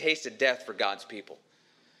because he tasted death for God's people.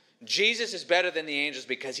 Jesus is better than the angels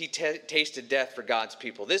because he tasted death for God's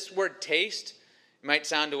people. This word taste might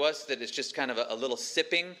sound to us that it's just kind of a little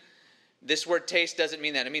sipping. This word taste doesn't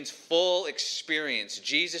mean that. It means full experience.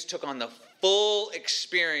 Jesus took on the full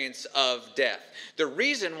experience of death. The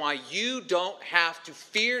reason why you don't have to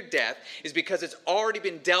fear death is because it's already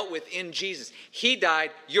been dealt with in Jesus. He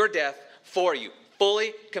died your death for you.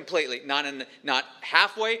 Fully, completely, not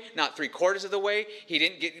halfway, not 3/4 of the way. He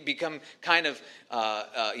didn't become kind of.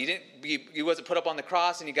 He wasn't put up on the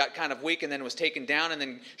cross and he got kind of weak and then was taken down and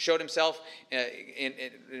then showed himself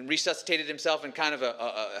and resuscitated himself in kind of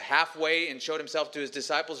a halfway and showed himself to his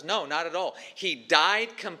disciples. No, not at all. He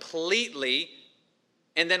died completely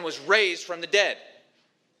and then was raised from the dead,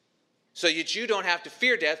 so that you don't have to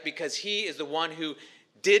fear death because he is the one who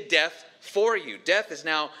did death for you. Death is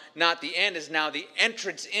now not the end, is now the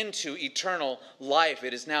entrance into eternal life.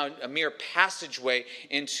 It is now a mere passageway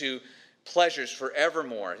into pleasures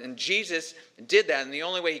forevermore. And Jesus did that, and the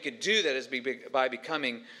only way he could do that is by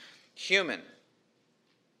becoming human.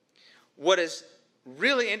 What is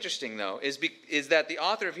really interesting, though, is that the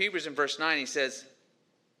author of Hebrews in verse 9, he says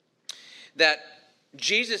that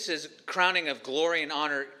Jesus' crowning of glory and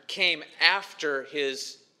honor came after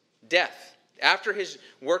his death. After his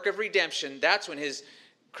work of redemption, that's when his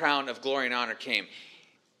crown of glory and honor came.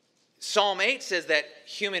 Psalm 8 says that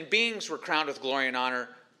human beings were crowned with glory and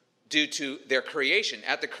honor due to their creation.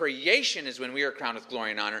 At the creation is when we are crowned with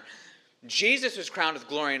glory and honor. Jesus was crowned with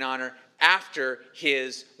glory and honor after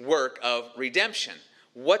his work of redemption.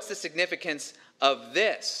 What's the significance of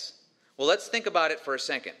this? Well, let's think about it for a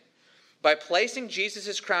second. By placing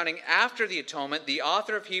Jesus' crowning after the atonement, the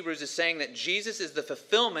author of Hebrews is saying that Jesus is the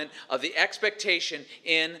fulfillment of the expectation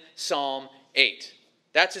in Psalm 8.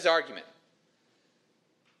 That's his argument.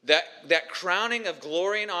 That crowning of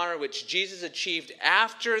glory and honor which Jesus achieved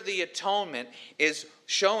after the atonement is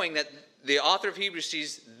showing that the author of Hebrews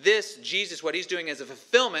sees this, Jesus, what he's doing as a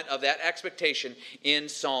fulfillment of that expectation in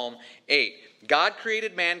Psalm 8. God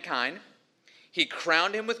created mankind. He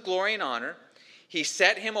crowned him with glory and honor. He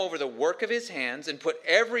set him over the work of his hands and put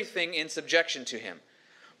everything in subjection to him.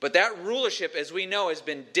 But that rulership, as we know, has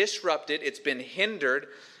been disrupted. It's been hindered,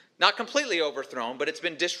 not completely overthrown, but it's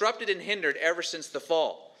been disrupted and hindered ever since the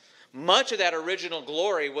fall. Much of that original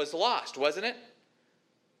glory was lost, wasn't it?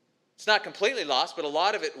 It's not completely lost, but a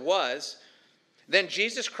lot of it was. Then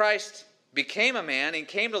Jesus Christ became a man and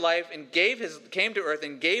came to life and came to earth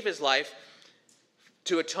and gave his life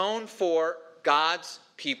to atone for God's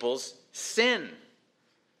people's sin.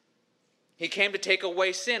 He came to take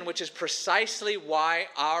away sin, which is precisely why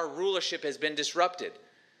our rulership has been disrupted.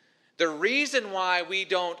 The reason why we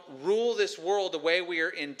don't rule this world the way we are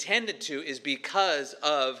intended to is because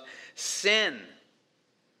of sin.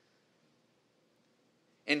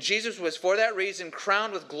 And Jesus was, for that reason,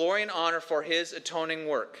 crowned with glory and honor for his atoning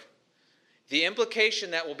work. The implication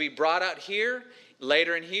that will be brought out here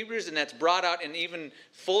later in Hebrews, and that's brought out in even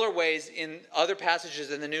fuller ways in other passages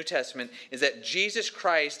in the New Testament, is that Jesus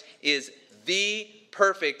Christ is the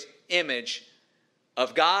perfect image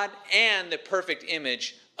of God and the perfect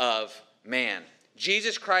image of man.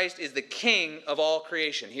 Jesus Christ is the King of all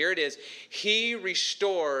creation. Here it is. He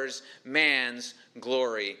restores man's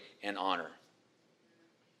glory and honor.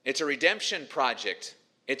 It's a redemption project.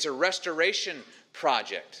 It's a restoration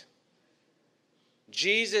project.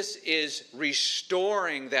 Jesus is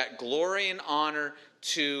restoring that glory and honor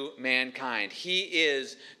to mankind. He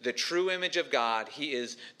is the true image of God. He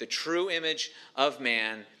is the true image of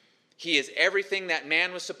man. He is everything that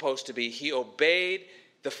man was supposed to be. He obeyed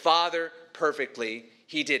the Father perfectly.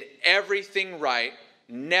 He did everything right,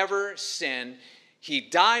 never sinned. He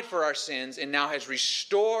died for our sins and now has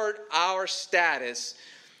restored our status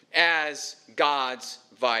as God's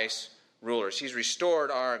vice rulers. He's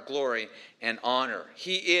restored our glory and honor.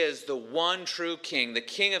 He is the one true King, the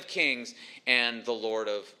King of kings and the Lord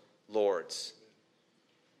of lords.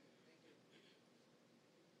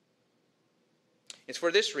 It's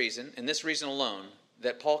for this reason, and this reason alone,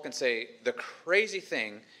 that Paul can say the crazy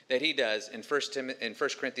thing that he does in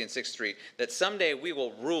 1 Corinthians 6:3, that someday we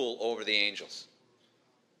will rule over the angels.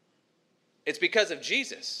 It's because of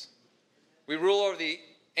Jesus. We rule over the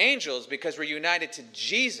angels because we're united to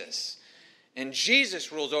Jesus. And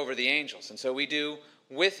Jesus rules over the angels. And so we do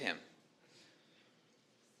with him.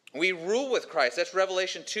 We rule with Christ. That's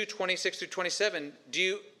Revelation 2:26-27. Do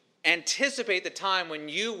you anticipate the time when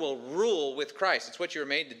you will rule with Christ? It's what you were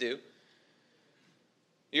made to do.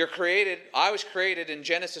 I was created in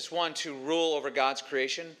Genesis 1 to rule over God's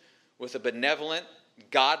creation with a benevolent,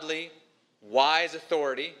 godly, wise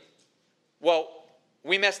authority. Well,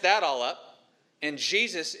 we messed that all up. And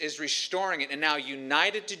Jesus is restoring it. And now,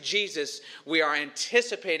 united to Jesus, we are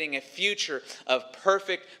anticipating a future of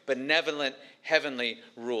perfect, benevolent, heavenly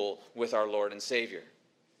rule with our Lord and Savior.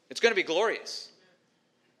 It's going to be glorious.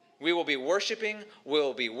 We will be worshiping, we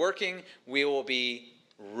will be working, we will be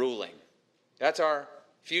ruling. That's our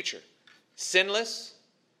future. Sinless,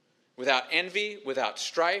 without envy, without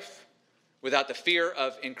strife, without the fear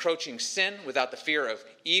of encroaching sin, without the fear of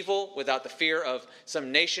evil, without the fear of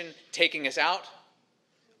some nation taking us out,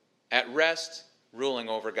 at rest, ruling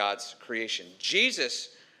over God's creation. Jesus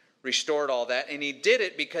restored all that, and he did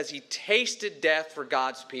it because he tasted death for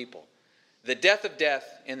God's people. The death of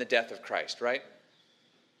death and the death of Christ, right?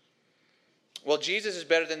 Well, Jesus is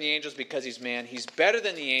better than the angels because he's man. He's better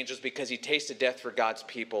than the angels because he tasted death for God's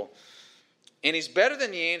people. And he's better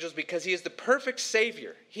than the angels because he is the perfect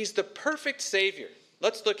Savior. He's the perfect Savior.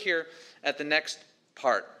 Let's look here at the next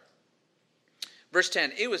part. Verse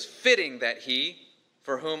 10, it was fitting that he,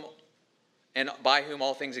 for whom and by whom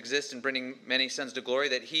all things exist and bringing many sons to glory,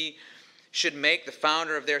 that he should make the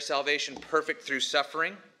founder of their salvation perfect through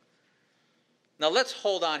suffering. Now let's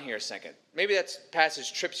hold on here a second. Maybe that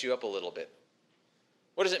passage trips you up a little bit.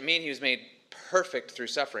 What does it mean he was made perfect through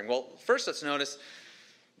suffering? Well, first let's notice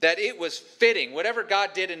that it was fitting. Whatever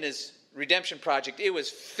God did in his redemption project, it was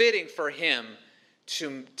fitting for him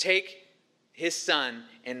to take his son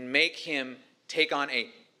and make him take on a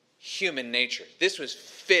human nature. This was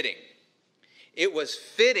fitting. It was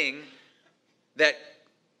fitting that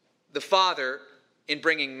the Father, in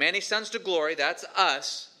bringing many sons to glory, that's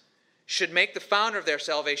us, should make the founder of their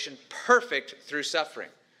salvation perfect through suffering.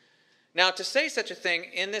 Now, to say such a thing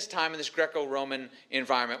in this time, in this Greco-Roman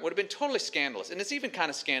environment, would have been totally scandalous. And it's even kind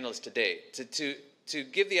of scandalous today to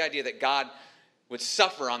give the idea that God would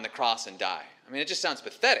suffer on the cross and die. I mean, it just sounds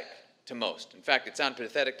pathetic to most. In fact, it sounds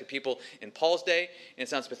pathetic to people in Paul's day, and it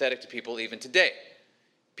sounds pathetic to people even today.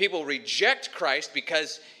 People reject Christ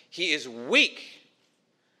because he is weak.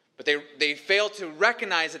 But they fail to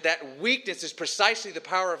recognize that weakness is precisely the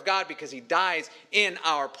power of God because he dies in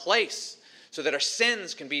our place so that our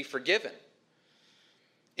sins can be forgiven.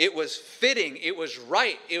 It was fitting, it was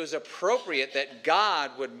right, it was appropriate that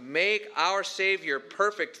God would make our Savior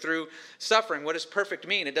perfect through suffering. What does perfect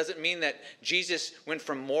mean? It doesn't mean that Jesus went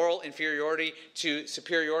from moral inferiority to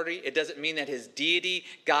superiority. It doesn't mean that his deity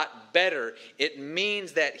got better. It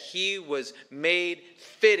means that he was made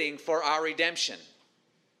fitting for our redemption.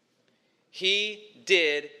 He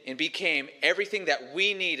did and became everything that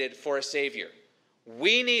we needed for a Savior.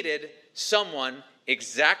 We needed someone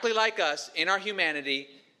exactly like us in our humanity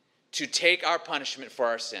to take our punishment for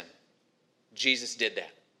our sin. Jesus did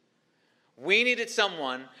that. We needed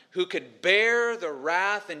someone who could bear the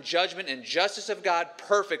wrath and judgment and justice of God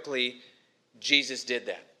perfectly. Jesus did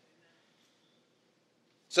that.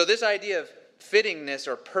 So this idea of fittingness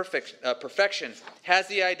or perfection has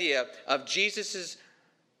the idea of Jesus'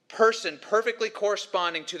 person perfectly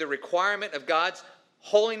corresponding to the requirement of God's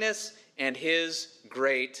holiness and his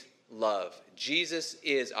great love. Jesus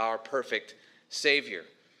is our perfect Savior.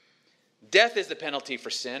 Death is the penalty for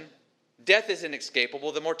sin. Death is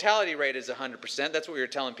inescapable. The mortality rate is 100%. That's what we were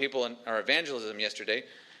telling people in our evangelism yesterday.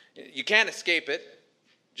 You can't escape it.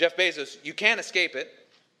 Jeff Bezos, you can't escape it.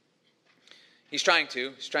 He's trying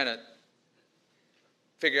to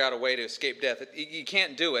figure out a way to escape death. You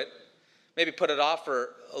can't do it. Maybe put it off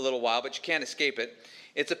for a little while, but you can't escape it.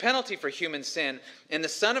 It's a penalty for human sin. And the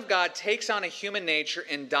Son of God takes on a human nature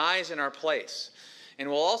and dies in our place. And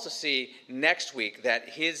we'll also see next week that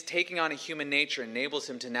his taking on a human nature enables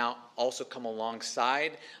him to now also come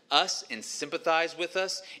alongside us and sympathize with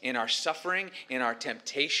us in our suffering, in our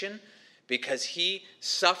temptation, because he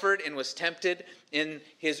suffered and was tempted in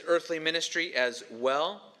his earthly ministry as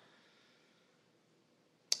well.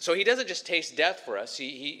 So he doesn't just taste death for us.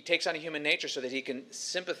 He takes on a human nature so that he can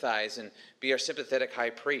sympathize and be our sympathetic high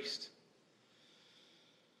priest.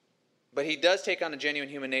 But he does take on a genuine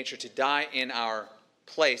human nature to die in our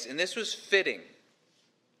place. And this was fitting.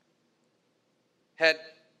 Had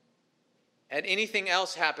anything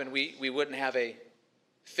else happened, we wouldn't have a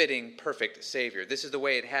fitting, perfect Savior. This is the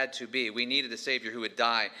way it had to be. We needed a Savior who would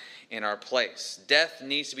die in our place. Death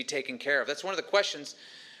needs to be taken care of. That's one of the questions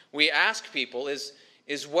we ask people is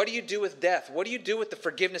what do you do with death? What do you do with the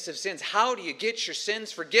forgiveness of sins? How do you get your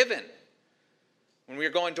sins forgiven? When we are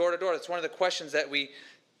going door to door, that's one of the questions that we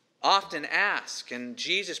often ask. And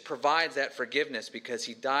Jesus provides that forgiveness because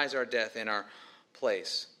he dies our death in our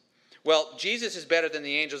place. Well, Jesus is better than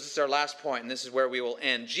the angels. This is our last point, and this is where we will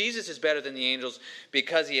end. Jesus is better than the angels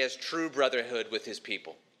because he has true brotherhood with his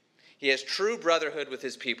people. He has true brotherhood with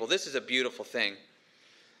his people. This is a beautiful thing.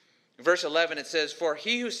 Verse 11, it says, "For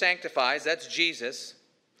he who sanctifies," that's Jesus,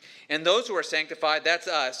 "and those who are sanctified," that's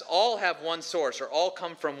us, "all have one source," or all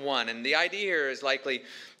come from one. And the idea here is likely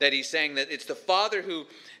that he's saying that it's the Father who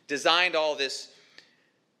designed all this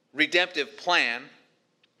redemptive plan.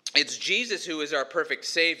 It's Jesus who is our perfect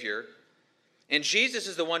Savior. And Jesus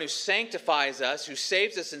is the one who sanctifies us, who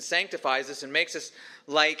saves us and sanctifies us and makes us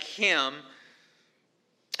like him.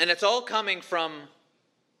 And it's all coming from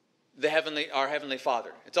our Heavenly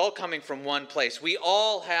Father. It's all coming from one place. We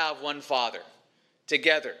all have one Father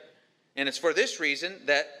together. And it's for this reason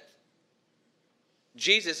that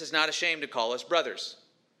Jesus is not ashamed to call us brothers.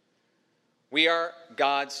 We are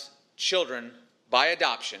God's children by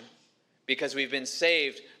adoption because we've been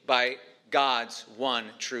saved by God's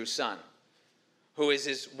one true Son, who is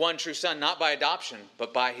his one true Son, not by adoption,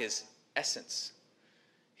 but by his essence.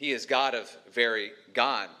 He is God of very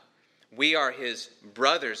God. We are his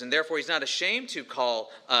brothers, and therefore he's not ashamed to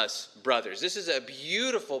call us brothers. This is a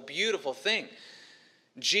beautiful, beautiful thing.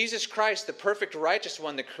 Jesus Christ, the perfect righteous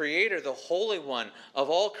one, the creator, the holy one of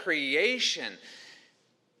all creation,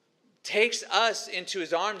 takes us into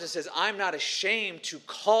his arms and says, "I'm not ashamed to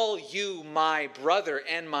call you my brother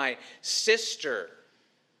and my sister.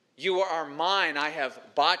 You are mine. I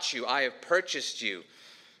have bought you. I have purchased you.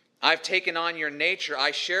 I've taken on your nature.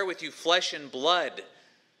 I share with you flesh and blood.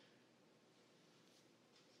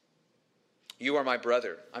 You are my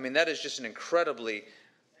brother." I mean, that is just an incredibly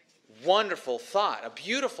wonderful thought, a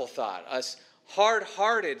beautiful thought. Us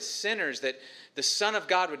hard-hearted sinners, that the Son of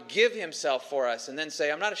God would give himself for us and then say,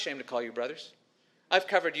 "I'm not ashamed to call you brothers. I've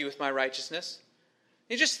covered you with my righteousness."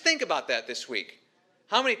 You just think about that this week.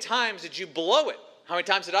 How many times did you blow it? How many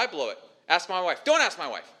times did I blow it? Ask my wife. Don't ask my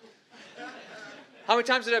wife. How many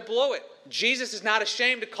times did I blow it? Jesus is not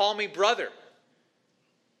ashamed to call me brother.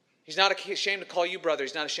 He's not ashamed to call you brother.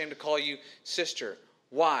 He's not ashamed to call you sister.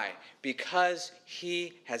 Why? Because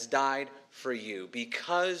he has died for you.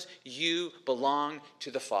 Because you belong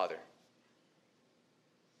to the Father.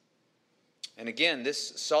 And again,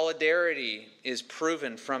 this solidarity is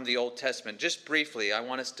proven from the Old Testament. Just briefly, I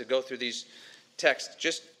want us to go through these texts,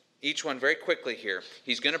 just each one very quickly here.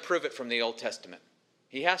 He's going to prove it from the Old Testament.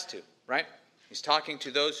 He has to, right? He's talking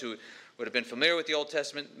to those who would have been familiar with the Old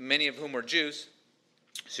Testament, many of whom were Jews.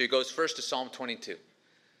 So he goes first to Psalm 22.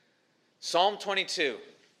 Psalm 22,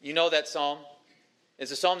 you know that psalm.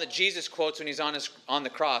 It's a psalm that Jesus quotes when he's on the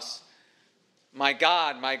cross. my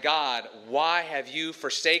God, why have you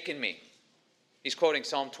forsaken me?" He's quoting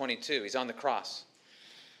Psalm 22. He's on the cross.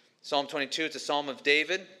 Psalm 22, it's a psalm of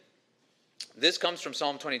David. This comes from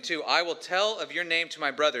Psalm 22. "I will tell of your name to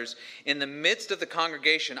my brothers. In the midst of the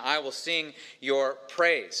congregation, I will sing your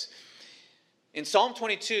praise." In Psalm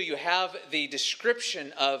 22, you have the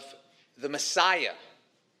description of the Messiah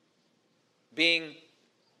being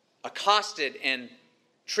accosted and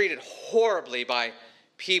treated horribly by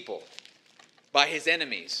people, by his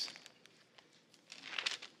enemies.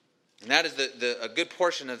 And that is a good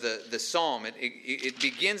portion of the psalm. It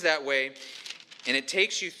begins that way, and it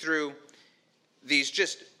takes you through these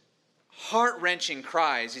just heart-wrenching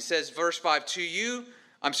cries. He says, verse 5,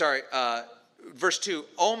 verse 2,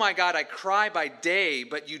 "Oh my God, I cry by day,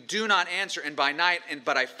 but you do not answer, and by night,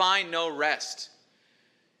 but I find no rest."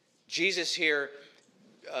 Jesus here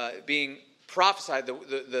being prophesied,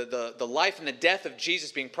 the life and the death of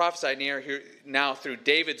Jesus being prophesied here now through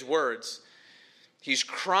David's words. He's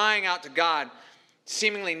crying out to God,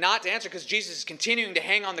 seemingly not to answer because Jesus is continuing to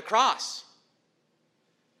hang on the cross.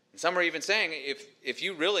 And some are even saying, if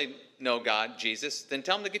you really know God, Jesus, then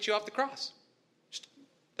tell him to get you off the cross.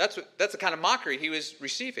 That's the kind of mockery he was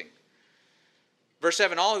receiving. Verse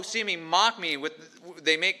 7, all who see me mock me.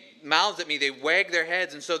 They make mouths at me. They wag their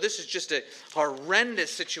heads. And so this is just a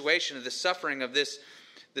horrendous situation of the suffering of this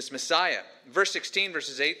Messiah. Verse 16,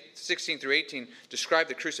 verses 16 through 18 describe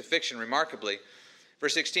the crucifixion remarkably.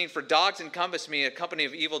 Verse 16, for dogs encompass me, a company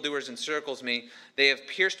of evildoers encircles me. They have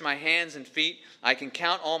pierced my hands and feet. I can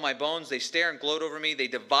count all my bones. They stare and gloat over me. They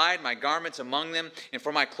divide my garments among them. And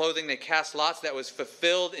for my clothing they cast lots. That was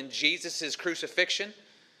fulfilled in Jesus' crucifixion.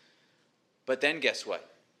 But then guess what?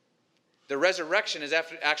 The resurrection is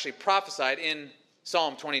actually prophesied in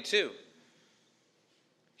Psalm 22.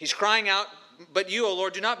 He's crying out, but you, O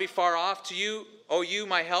Lord, do not be far off. To you, O you,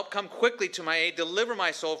 my help, come quickly to my aid. Deliver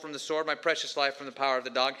my soul from the sword, my precious life from the power of the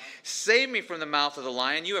dog. Save me from the mouth of the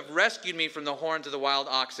lion. You have rescued me from the horns of the wild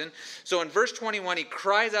oxen. So in verse 21, he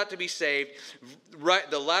cries out to be saved. Right,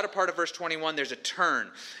 the latter part of verse 21, there's a turn.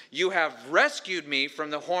 You have rescued me from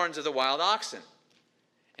the horns of the wild oxen.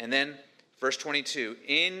 And then verse 22,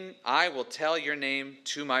 I will tell your name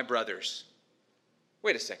to my brothers.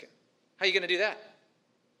 Wait a second. How are you going to do that?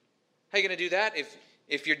 How are you going to do that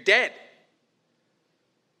if you're dead?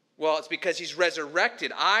 Well, it's because he's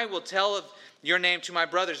resurrected. I will tell of your name to my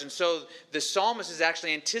brothers. And so the psalmist is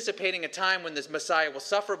actually anticipating a time when this Messiah will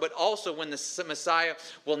suffer, but also when the Messiah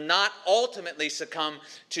will not ultimately succumb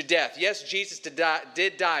to death. Yes, Jesus did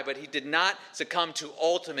die, but he did not succumb to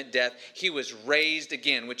ultimate death. He was raised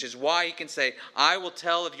again, which is why he can say, I will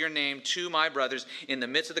tell of your name to my brothers. In the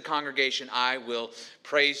midst of the congregation, I will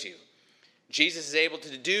praise you. Jesus is able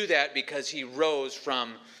to do that because he rose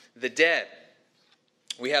from the dead.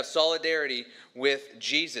 We have solidarity with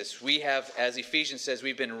Jesus. We have, as Ephesians says,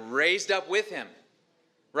 we've been raised up with him.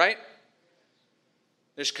 Right?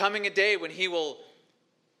 There's coming a day when he will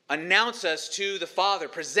announce us to the Father,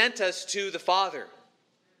 present us to the Father.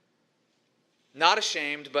 Not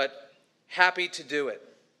ashamed, but happy to do it.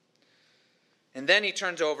 And then he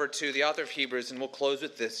turns over to the author of Hebrews, and we'll close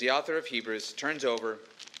with this. The author of Hebrews turns over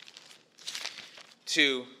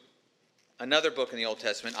to another book in the Old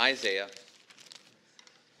Testament, Isaiah.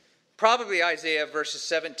 Probably Isaiah verses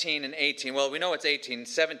 17 and 18. Well, we know it's 18,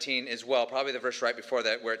 17 as well. Probably the verse right before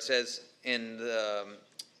that where it says in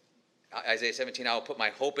Isaiah 17, I will put my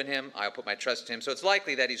hope in him. I will put my trust in him. So it's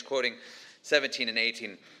likely that he's quoting 17 and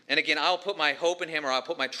 18. And again, I'll put my hope in him, or I'll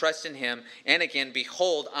put my trust in him. And again,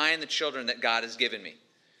 behold, I and the children that God has given me.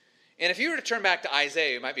 And if you were to turn back to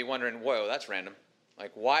Isaiah, you might be wondering, whoa, that's random.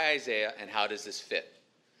 Like, why Isaiah and how does this fit?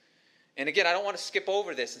 And again, I don't want to skip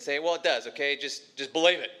over this and say, well, it does, okay? Just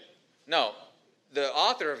believe it. No, the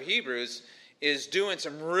author of Hebrews is doing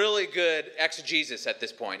some really good exegesis at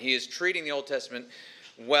this point. He is treating the Old Testament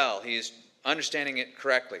well. He is understanding it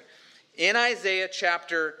correctly. In Isaiah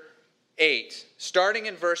chapter 8, starting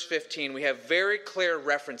in verse 15, we have very clear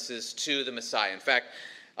references to the Messiah. In fact,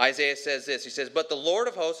 Isaiah says this. He says, but the Lord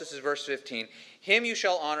of hosts, this is verse 15, him you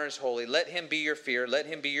shall honor as holy. Let him be your fear. Let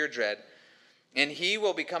him be your dread. And he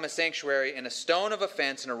will become a sanctuary and a stone of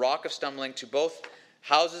offense and a rock of stumbling to both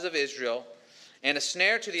houses of Israel, and a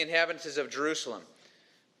snare to the inhabitants of Jerusalem.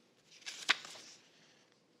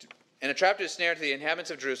 And a trap to a snare to the inhabitants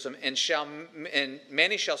of Jerusalem, and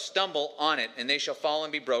many shall stumble on it, and they shall fall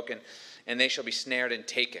and be broken, and they shall be snared and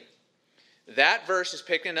taken. That verse is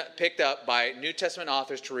picked up by New Testament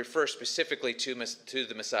authors to refer specifically to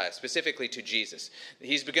the Messiah, specifically to Jesus.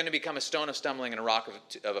 He's going to become a stone of stumbling and a rock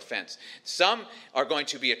of offense. Some are going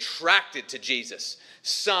to be attracted to Jesus.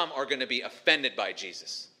 Some are going to be offended by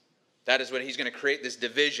Jesus. That is what he's going to create, this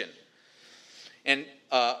division. And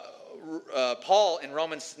Paul in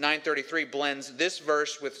Romans 9:33 blends this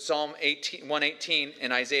verse with Psalm 118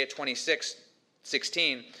 and Isaiah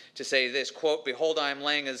 26:16 to say this, quote, behold, I am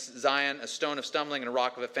laying as Zion a stone of stumbling and a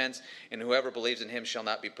rock of offense, and whoever believes in him shall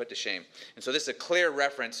not be put to shame. And so this is a clear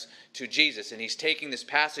reference to Jesus, and he's taking this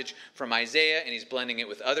passage from Isaiah and he's blending it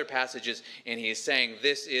with other passages, and he is saying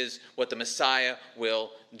this is what the Messiah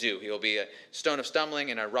will do. He will be a stone of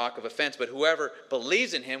stumbling and a rock of offense, but whoever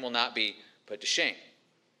believes in him will not be put to shame.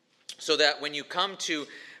 So that when you come to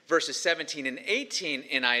verses 17 and 18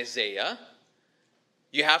 in Isaiah,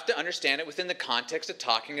 you have to understand it within the context of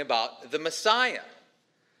talking about the Messiah.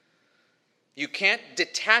 You can't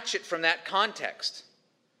detach it from that context.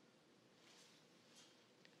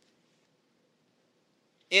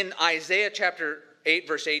 In Isaiah chapter 8,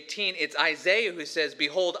 verse 18, it's Isaiah who says,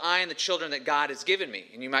 behold, I and the children that God has given me.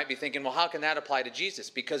 And you might be thinking, well, how can that apply to Jesus?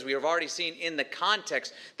 Because we have already seen in the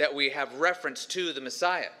context that we have reference to the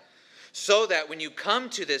Messiah. So that when you come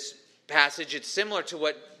to this passage, it's similar to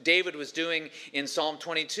what David was doing in Psalm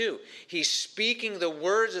 22. He's speaking the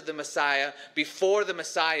words of the Messiah before the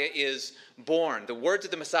Messiah is born. The words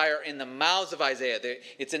of the Messiah are in the mouths of Isaiah.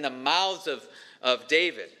 It's in the mouths of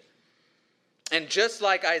David. And just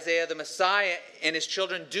like Isaiah, the Messiah and his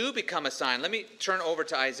children do become a sign. Let me turn over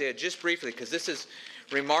to Isaiah just briefly, because this is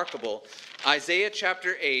remarkable. Isaiah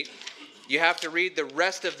chapter 8, you have to read the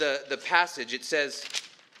rest of the passage. It says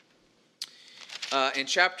in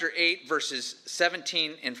chapter 8, verses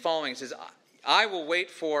 17 and following, it says, I will wait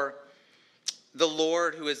for the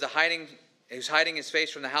Lord who's hiding his face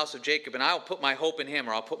from the house of Jacob, and I will put my hope in him,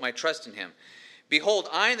 or I'll put my trust in him. Behold,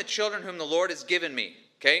 I and the children whom the Lord has given me.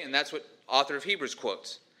 Okay, and that's what author of Hebrews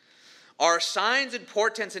quotes. Are signs and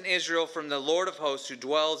portents in Israel from the Lord of hosts who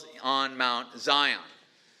dwells on Mount Zion.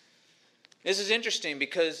 This is interesting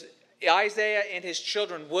because Isaiah and his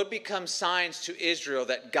children would become signs to Israel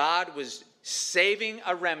that God was saving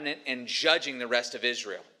a remnant and judging the rest of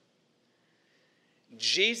Israel.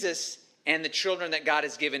 Jesus and the children that God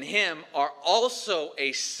has given him are also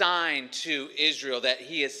a sign to Israel that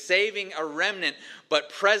he is saving a remnant but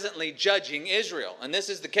presently judging Israel. And this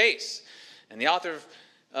is the case. And the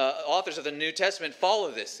authors of the New Testament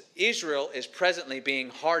follow this. Israel is presently being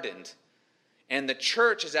hardened, and the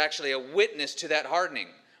church is actually a witness to that hardening.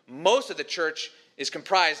 Most of the church is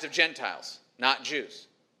comprised of Gentiles, not Jews.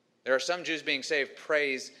 There are some Jews being saved,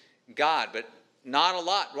 praise God, but not a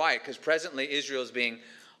lot. Why? Because presently Israel is being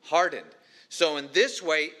hardened. So in this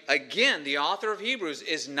way, again, the author of Hebrews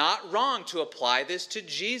is not wrong to apply this to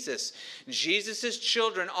Jesus. Jesus'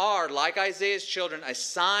 children are, like Isaiah's children, a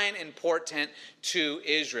sign and portent to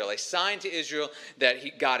Israel. A sign to Israel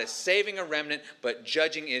that God is saving a remnant, but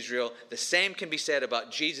judging Israel. The same can be said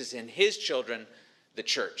about Jesus and his children, the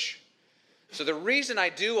church. So the reason I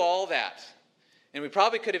do all that, and we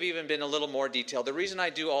probably could have even been a little more detailed. The reason I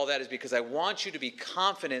do all that is because I want you to be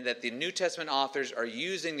confident that the New Testament authors are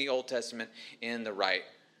using the Old Testament in the right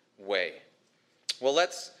way. Well,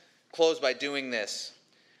 let's close by doing this.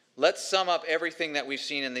 Let's sum up everything that we've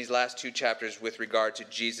seen in these last two chapters with regard to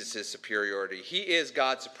Jesus' superiority. He is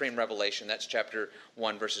God's supreme revelation. That's chapter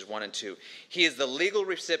 1, verses 1 and 2. He is the legal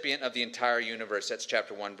recipient of the entire universe. That's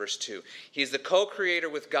chapter 1, verse 2. He is the co-creator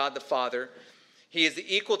with God the Father. He is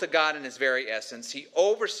the equal to God in his very essence. He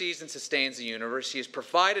oversees and sustains the universe. He has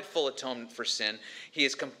provided full atonement for sin. He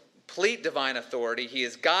has complete divine authority. He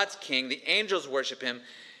is God's king. The angels worship him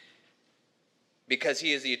because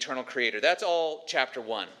he is the eternal creator. That's all chapter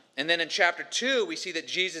 1. And then in chapter 2, we see that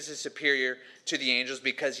Jesus is superior to the angels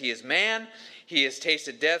because he is man. He has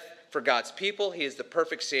tasted death for God's people. He is the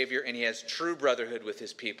perfect Savior, and he has true brotherhood with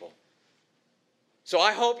his people. So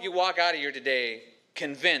I hope you walk out of here today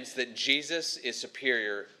convinced that Jesus is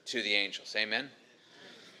superior to the angels. Amen?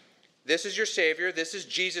 This is your Savior. This is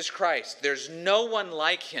Jesus Christ. There's no one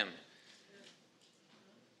like him.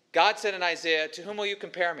 God said in Isaiah, to whom will you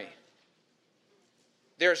compare me?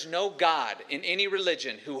 There's no God in any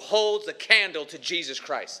religion who holds a candle to Jesus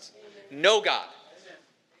Christ. No God.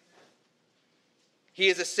 He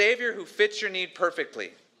is a Savior who fits your need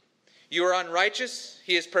perfectly. You are unrighteous.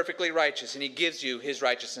 He is perfectly righteous, and he gives you his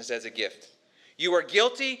righteousness as a gift. You are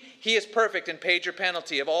guilty. He is perfect and paid your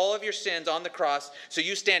penalty of all of your sins on the cross, so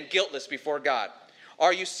you stand guiltless before God.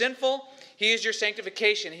 Are you sinful? He is your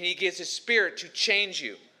sanctification, and he gives his Spirit to change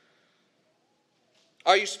you.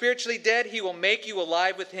 Are you spiritually dead? He will make you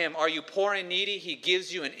alive with him. Are you poor and needy? He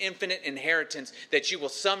gives you an infinite inheritance that you will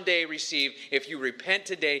someday receive if you repent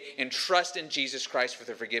today and trust in Jesus Christ for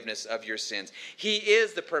the forgiveness of your sins. He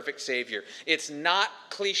is the perfect Savior. It's not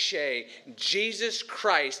cliche. Jesus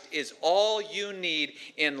Christ is all you need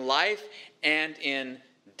in life and in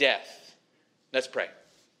death. Let's pray.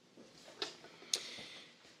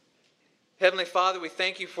 Heavenly Father, we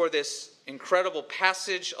thank you for this incredible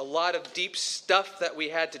passage, a lot of deep stuff that we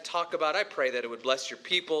had to talk about. I pray that it would bless your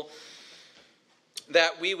people,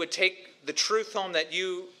 that we would take the truth home that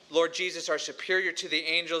you, Lord Jesus, are superior to the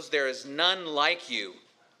angels. There is none like you.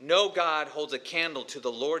 No God holds a candle to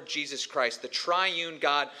the Lord Jesus Christ, the triune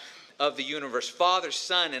God of the universe, Father,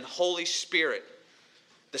 Son, and Holy Spirit.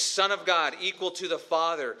 The Son of God, equal to the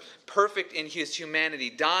Father, perfect in his humanity,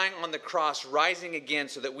 dying on the cross, rising again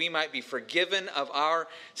so that we might be forgiven of our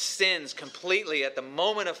sins completely at the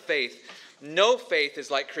moment of faith. No faith is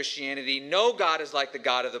like Christianity. No God is like the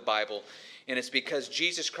God of the Bible. And it's because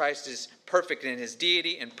Jesus Christ is perfect in his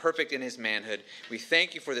deity and perfect in his manhood. We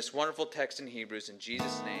thank you for this wonderful text in Hebrews. In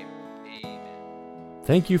Jesus' name, amen.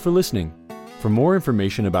 Thank you for listening. For more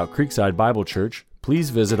information about Creekside Bible Church, please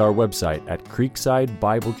visit our website at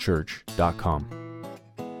creeksidebiblechurch.com.